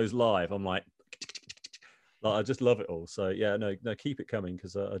link goes live, I'm like, I just love it all. So yeah, no, keep it coming,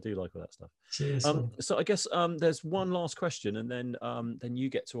 because I do like all that stuff. Cheers. So I guess there's one last question, and then you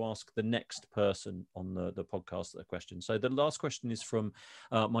get to ask the next person on the podcast a question. So the last question is from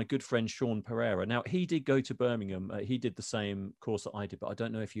my good friend Sean Pereira. Now, he did go to Birmingham. He did the same course that I did, but I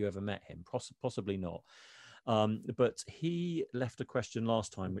don't know if you ever met him. Possibly not. But he left a question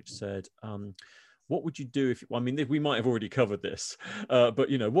last time which said, what would you do if, I mean, we might have already covered this, but,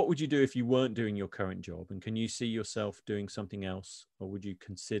 what would you do if you weren't doing your current job? And can you see yourself doing something else, or would you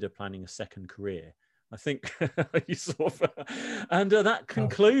consider planning a second career? I think you sort of, and that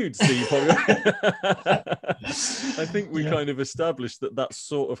concludes the podcast. I think we kind of established that that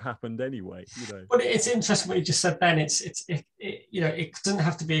sort of happened anyway, you know. But it's interesting what you just said then. You know, it doesn't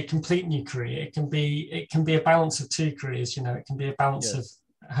have to be a complete new career. It can be a balance of two careers. You know, it can be a balance of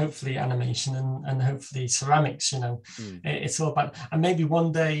hopefully animation and hopefully ceramics. You know, it's all about, and maybe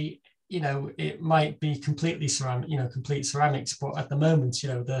one day, you know, it might be completely ceramic, you know, complete ceramics. But at the moment, you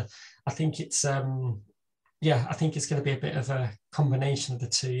know, I think it's I think it's going to be a bit of a combination of the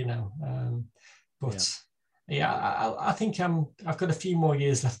two, you know. I think I've got a few more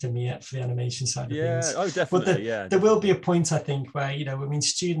years left in me yet for the animation side of things. Oh, definitely. But there will be a point, I think, where, you know, I mean,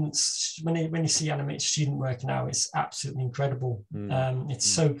 students, when you see animated student work now, it's absolutely incredible. It's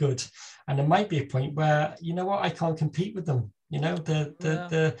so good, and there might be a point where, you know what, I can't compete with them. You know,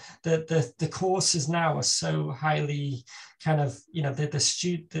 the courses now are so highly kind of, you know,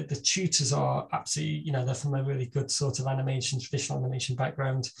 the tutors are absolutely, you know, they're from a really good sort of traditional animation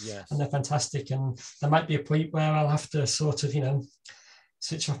background, and they're fantastic. And there might be a point where I'll have to sort of, you know,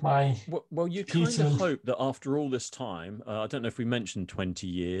 switch off my well you kind of hope that after all this time, I don't know if we mentioned 20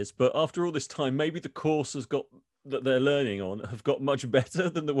 years, but after all this time, maybe the course has got that they're learning on have got much better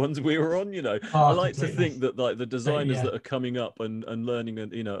than the ones we were on, you know. I like to think that like the designers that are coming up and learning,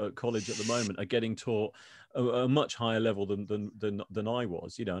 you know, at college at the moment are getting taught a much higher level than I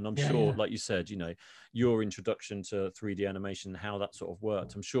was, you know. And I'm sure, like you said, you know, your introduction to 3D animation, how that sort of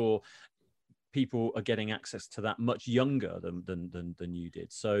worked, I'm sure people are getting access to that much younger than you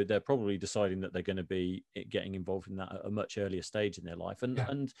did. So they're probably deciding that they're going to be getting involved in that at a much earlier stage in their life.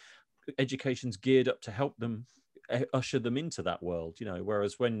 And education's geared up to help them usher them into that world, you know,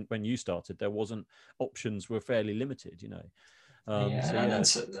 whereas when you started, there wasn't, options were fairly limited, you know.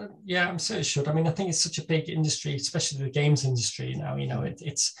 I'm sure it should. I mean, I think it's such a big industry, especially the games industry now. You know,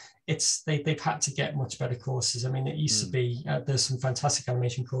 they've had to get much better courses. I mean, it used to be there's some fantastic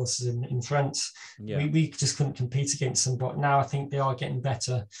animation courses in France. We just couldn't compete against them, but now I think they are getting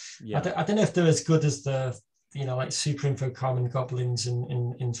better. I don't know if they're as good as the, you know, like Super Infocom and Goblins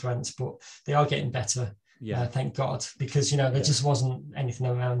in France, but they are getting better. Thank God, because, you know, there just wasn't anything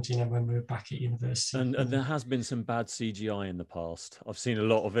around, you know, when we were back at university. And there has been some bad CGI in the past. I've seen a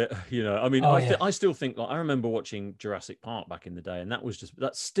lot of it, you know. I mean, I still think, like, I remember watching Jurassic Park back in the day, and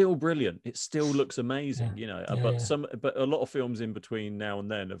that's still brilliant. It still looks amazing, you know. But a lot of films in between now and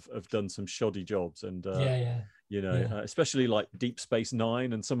then have done some shoddy jobs, and you know, especially like Deep Space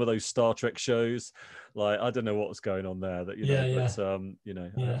Nine and some of those Star Trek shows. Like, I don't know what's going on there. That, you know, but you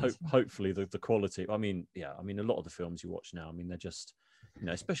know, hopefully the quality. I mean, a lot of the films you watch now, I mean, they're just, you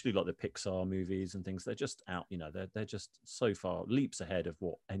know, especially like the Pixar movies and things, they're just out, you know, they're just so far leaps ahead of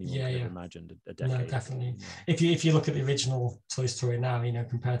what anyone could have imagined a decade ago. No, definitely. If you look at the original Toy Story now, you know,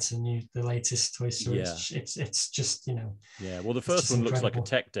 compared to the latest Toy Story, it's just, you know. Well, the first one looks like a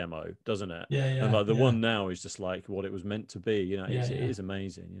tech demo, doesn't it? And like the one now is just like what it was meant to be, you know. It is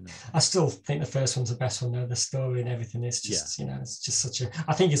amazing, you know. I still think the first one's the best one though. The story and everything is just, you know, it's just such a,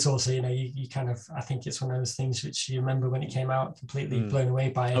 I think it's also, you know, you kind of, I think it's one of those things which you remember when it came out, completely blown away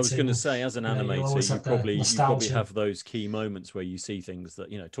by it. I was going to say, as an animator, you probably have those key moments where you see things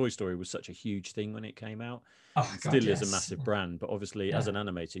that, you know, Toy Story was such a huge thing when it came out. Still is a massive brand, but obviously as an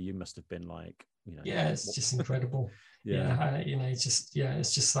animator, you must have been like, you know, it's just incredible. You know, it's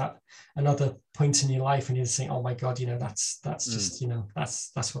just that another point in your life when you think, oh my God, you know, that's just, you know,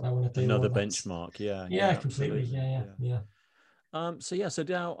 that's what I want to do. Another benchmark. Completely. So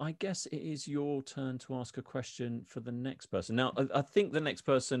now I guess it is your turn to ask a question for the next person. Now, I think the next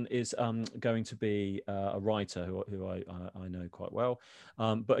person is going to be a writer who I know quite well.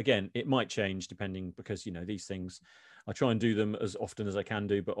 But again, it might change depending, because, you know, these things, I try and do them as often as I can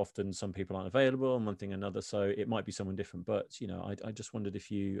do, but often some people aren't available and one thing or another. So it might be someone different. But, you know, I just wondered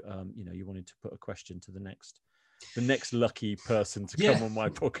if you, you know, you wanted to put a question to the next lucky person to come on my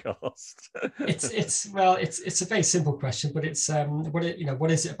podcast. it's a very simple question, but it's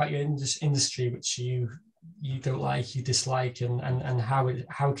what is it about your industry which you don't like, you dislike, and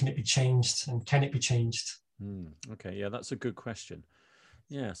how can it be changed, and can it be changed? Okay, that's a good question.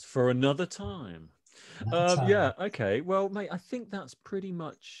 Yes, for another time. Okay, well, mate, I think that's pretty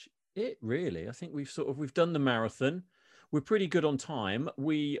much it, really. I think we've done the marathon. We're pretty good on time.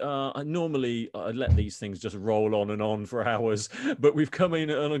 We normally let these things just roll on and on for hours, but we've come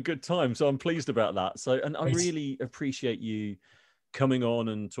in on a good time, so I'm pleased about that. So, and I really appreciate you coming on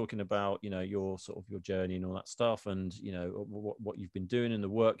and talking about, you know, your journey and all that stuff, and, you know, what you've been doing and the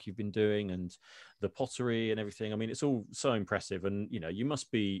work you've been doing and the pottery and everything. I mean, it's all so impressive, and, you know, you must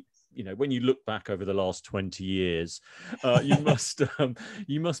be when you look back over the last 20 years, you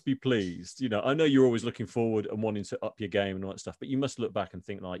must be pleased. I know you're always looking forward and wanting to up your game and all that stuff, but you must look back and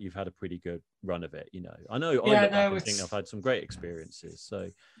think like you've had a pretty good run of it. I know I look back and think I've had some great experiences. So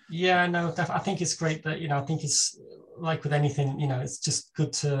yeah, no, I think it's great that, I think it's like with anything, it's just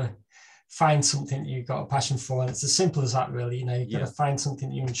good to find something you've got a passion for, and it's as simple as that, really. You've got to find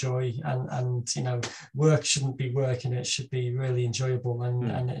something you enjoy, and work shouldn't be work, and it should be really enjoyable,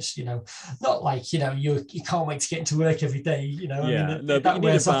 and it's not like you can't wait to get into work every day. But you need a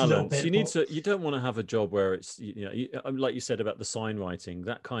balance. You don't want to have a job where it's like you said about the sign writing,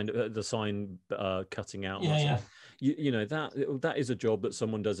 that kind of the sign cutting out. That is a job that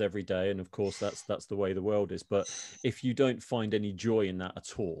someone does every day, and of course that's the way the world is. But if you don't find any joy in that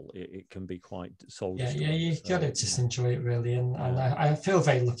at all, it can be quite soul destroying. You've got to just enjoy it, really. And I feel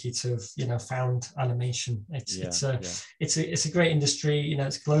very lucky to have found animation. It's a great industry.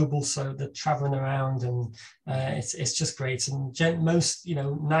 It's global, so they're traveling around, and it's just great. And most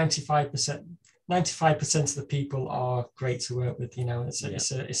 95% of the people are great to work with.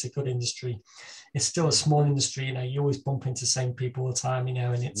 It's a good industry. It's still a small industry. You always bump into the same people all the time.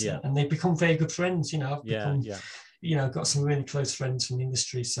 And they become very good friends. I've become, got some really close friends from the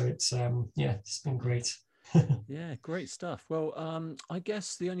industry. So it's been great. Yeah, great stuff. Well, I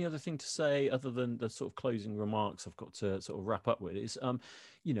guess the only other thing to say, other than the sort of closing remarks I've got to sort of wrap up with, is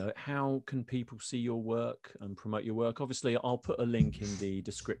how can people see your work and promote your work? Obviously, I'll put a link in the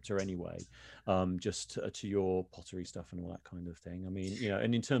descriptor anyway, just to your pottery stuff and all that kind of thing. I mean,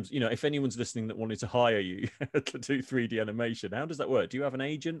 and in terms, if anyone's listening that wanted to hire you to do 3D animation, how does that work? Do you have an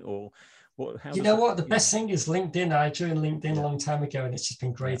agent, or what? The best thing is LinkedIn. I joined LinkedIn a long time ago, and it's just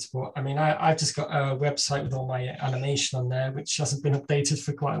been great. But I mean, I've just got a website with all my animation on there, which hasn't been updated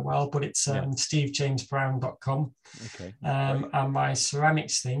for quite a while, but it's stevejamesbrown.com. Okay. And my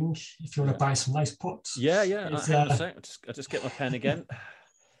ceramics thing, if you want to buy some nice pots. Yeah. Hang on a sec. I just get my pen again.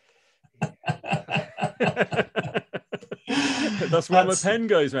 That's where my pen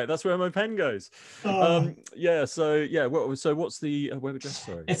goes, mate. That's where my pen goes. So what's the web address?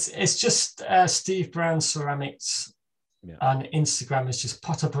 Sorry, it's just Steve Brown Ceramics, and Instagram is just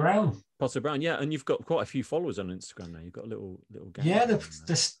Potter Brown. Potter Brown, yeah. And you've got quite a few followers on Instagram now. You've got a little gang. Yeah, they're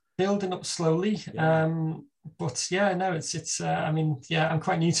building up slowly. Yeah. But it's I'm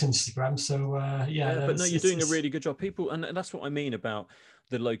quite new to Instagram, so but no, you're doing a really good job. People, and that's what I mean about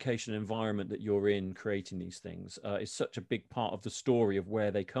the location and environment that you're in creating these things is such a big part of the story of where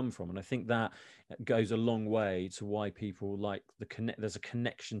they come from. And I think that goes a long way to why people like there's a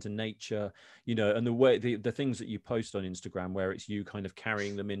connection to nature, and the way the things that you post on Instagram, where it's you kind of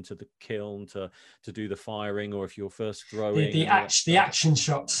carrying them into the kiln to do the firing, or if you're first throwing the action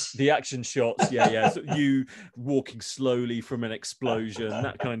shots. Yeah. So you walking slowly from an explosion,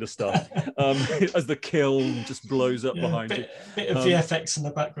 that kind of stuff, as the kiln just blows up behind you. Bit of VFX in the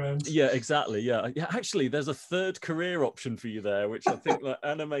background. Yeah, exactly. Yeah. Actually, there's a third career option for you there, which I think like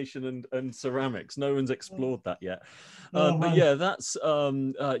animation and ceramics. No one's explored that yet. But yeah, that's I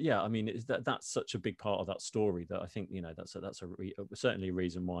mean, that's such a big part of that story that I think that's certainly a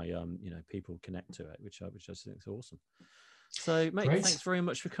reason why people connect to it, which I think is awesome. So, mate, thanks very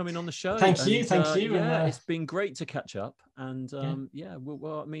much for coming on the show. Thank you. Yeah, it's been great to catch up. And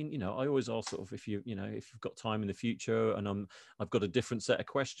well, I mean, I always ask sort of if you've got time in the future, and I've got a different set of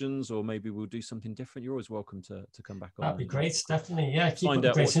questions, or maybe we'll do something different. You're always welcome to come back on. That'd be great, definitely. Yeah, find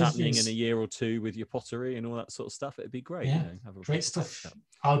out what's happening in a year or two with your pottery and all that sort of stuff. It'd be great. Yeah, great stuff.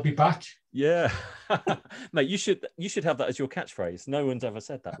 I'll be back. Yeah, mate, you should have that as your catchphrase. No one's ever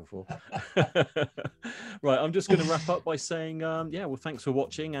said that before. Right, I'm just going to wrap up by saying, well, thanks for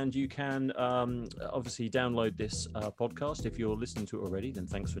watching, and you can obviously download this podcast. If you're listening to it already, then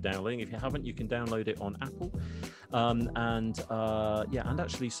thanks for downloading. If you haven't, you can download it on Apple, and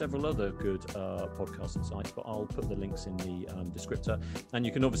actually several other good podcasting sites. But I'll put the links in the descriptor, and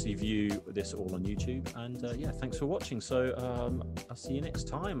you can obviously view this all on YouTube. And thanks for watching. So I'll see you next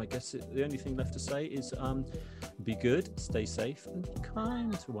time. I guess the only thing left to say is be good, stay safe, and be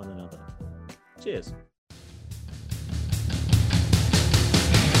kind to one another. Cheers.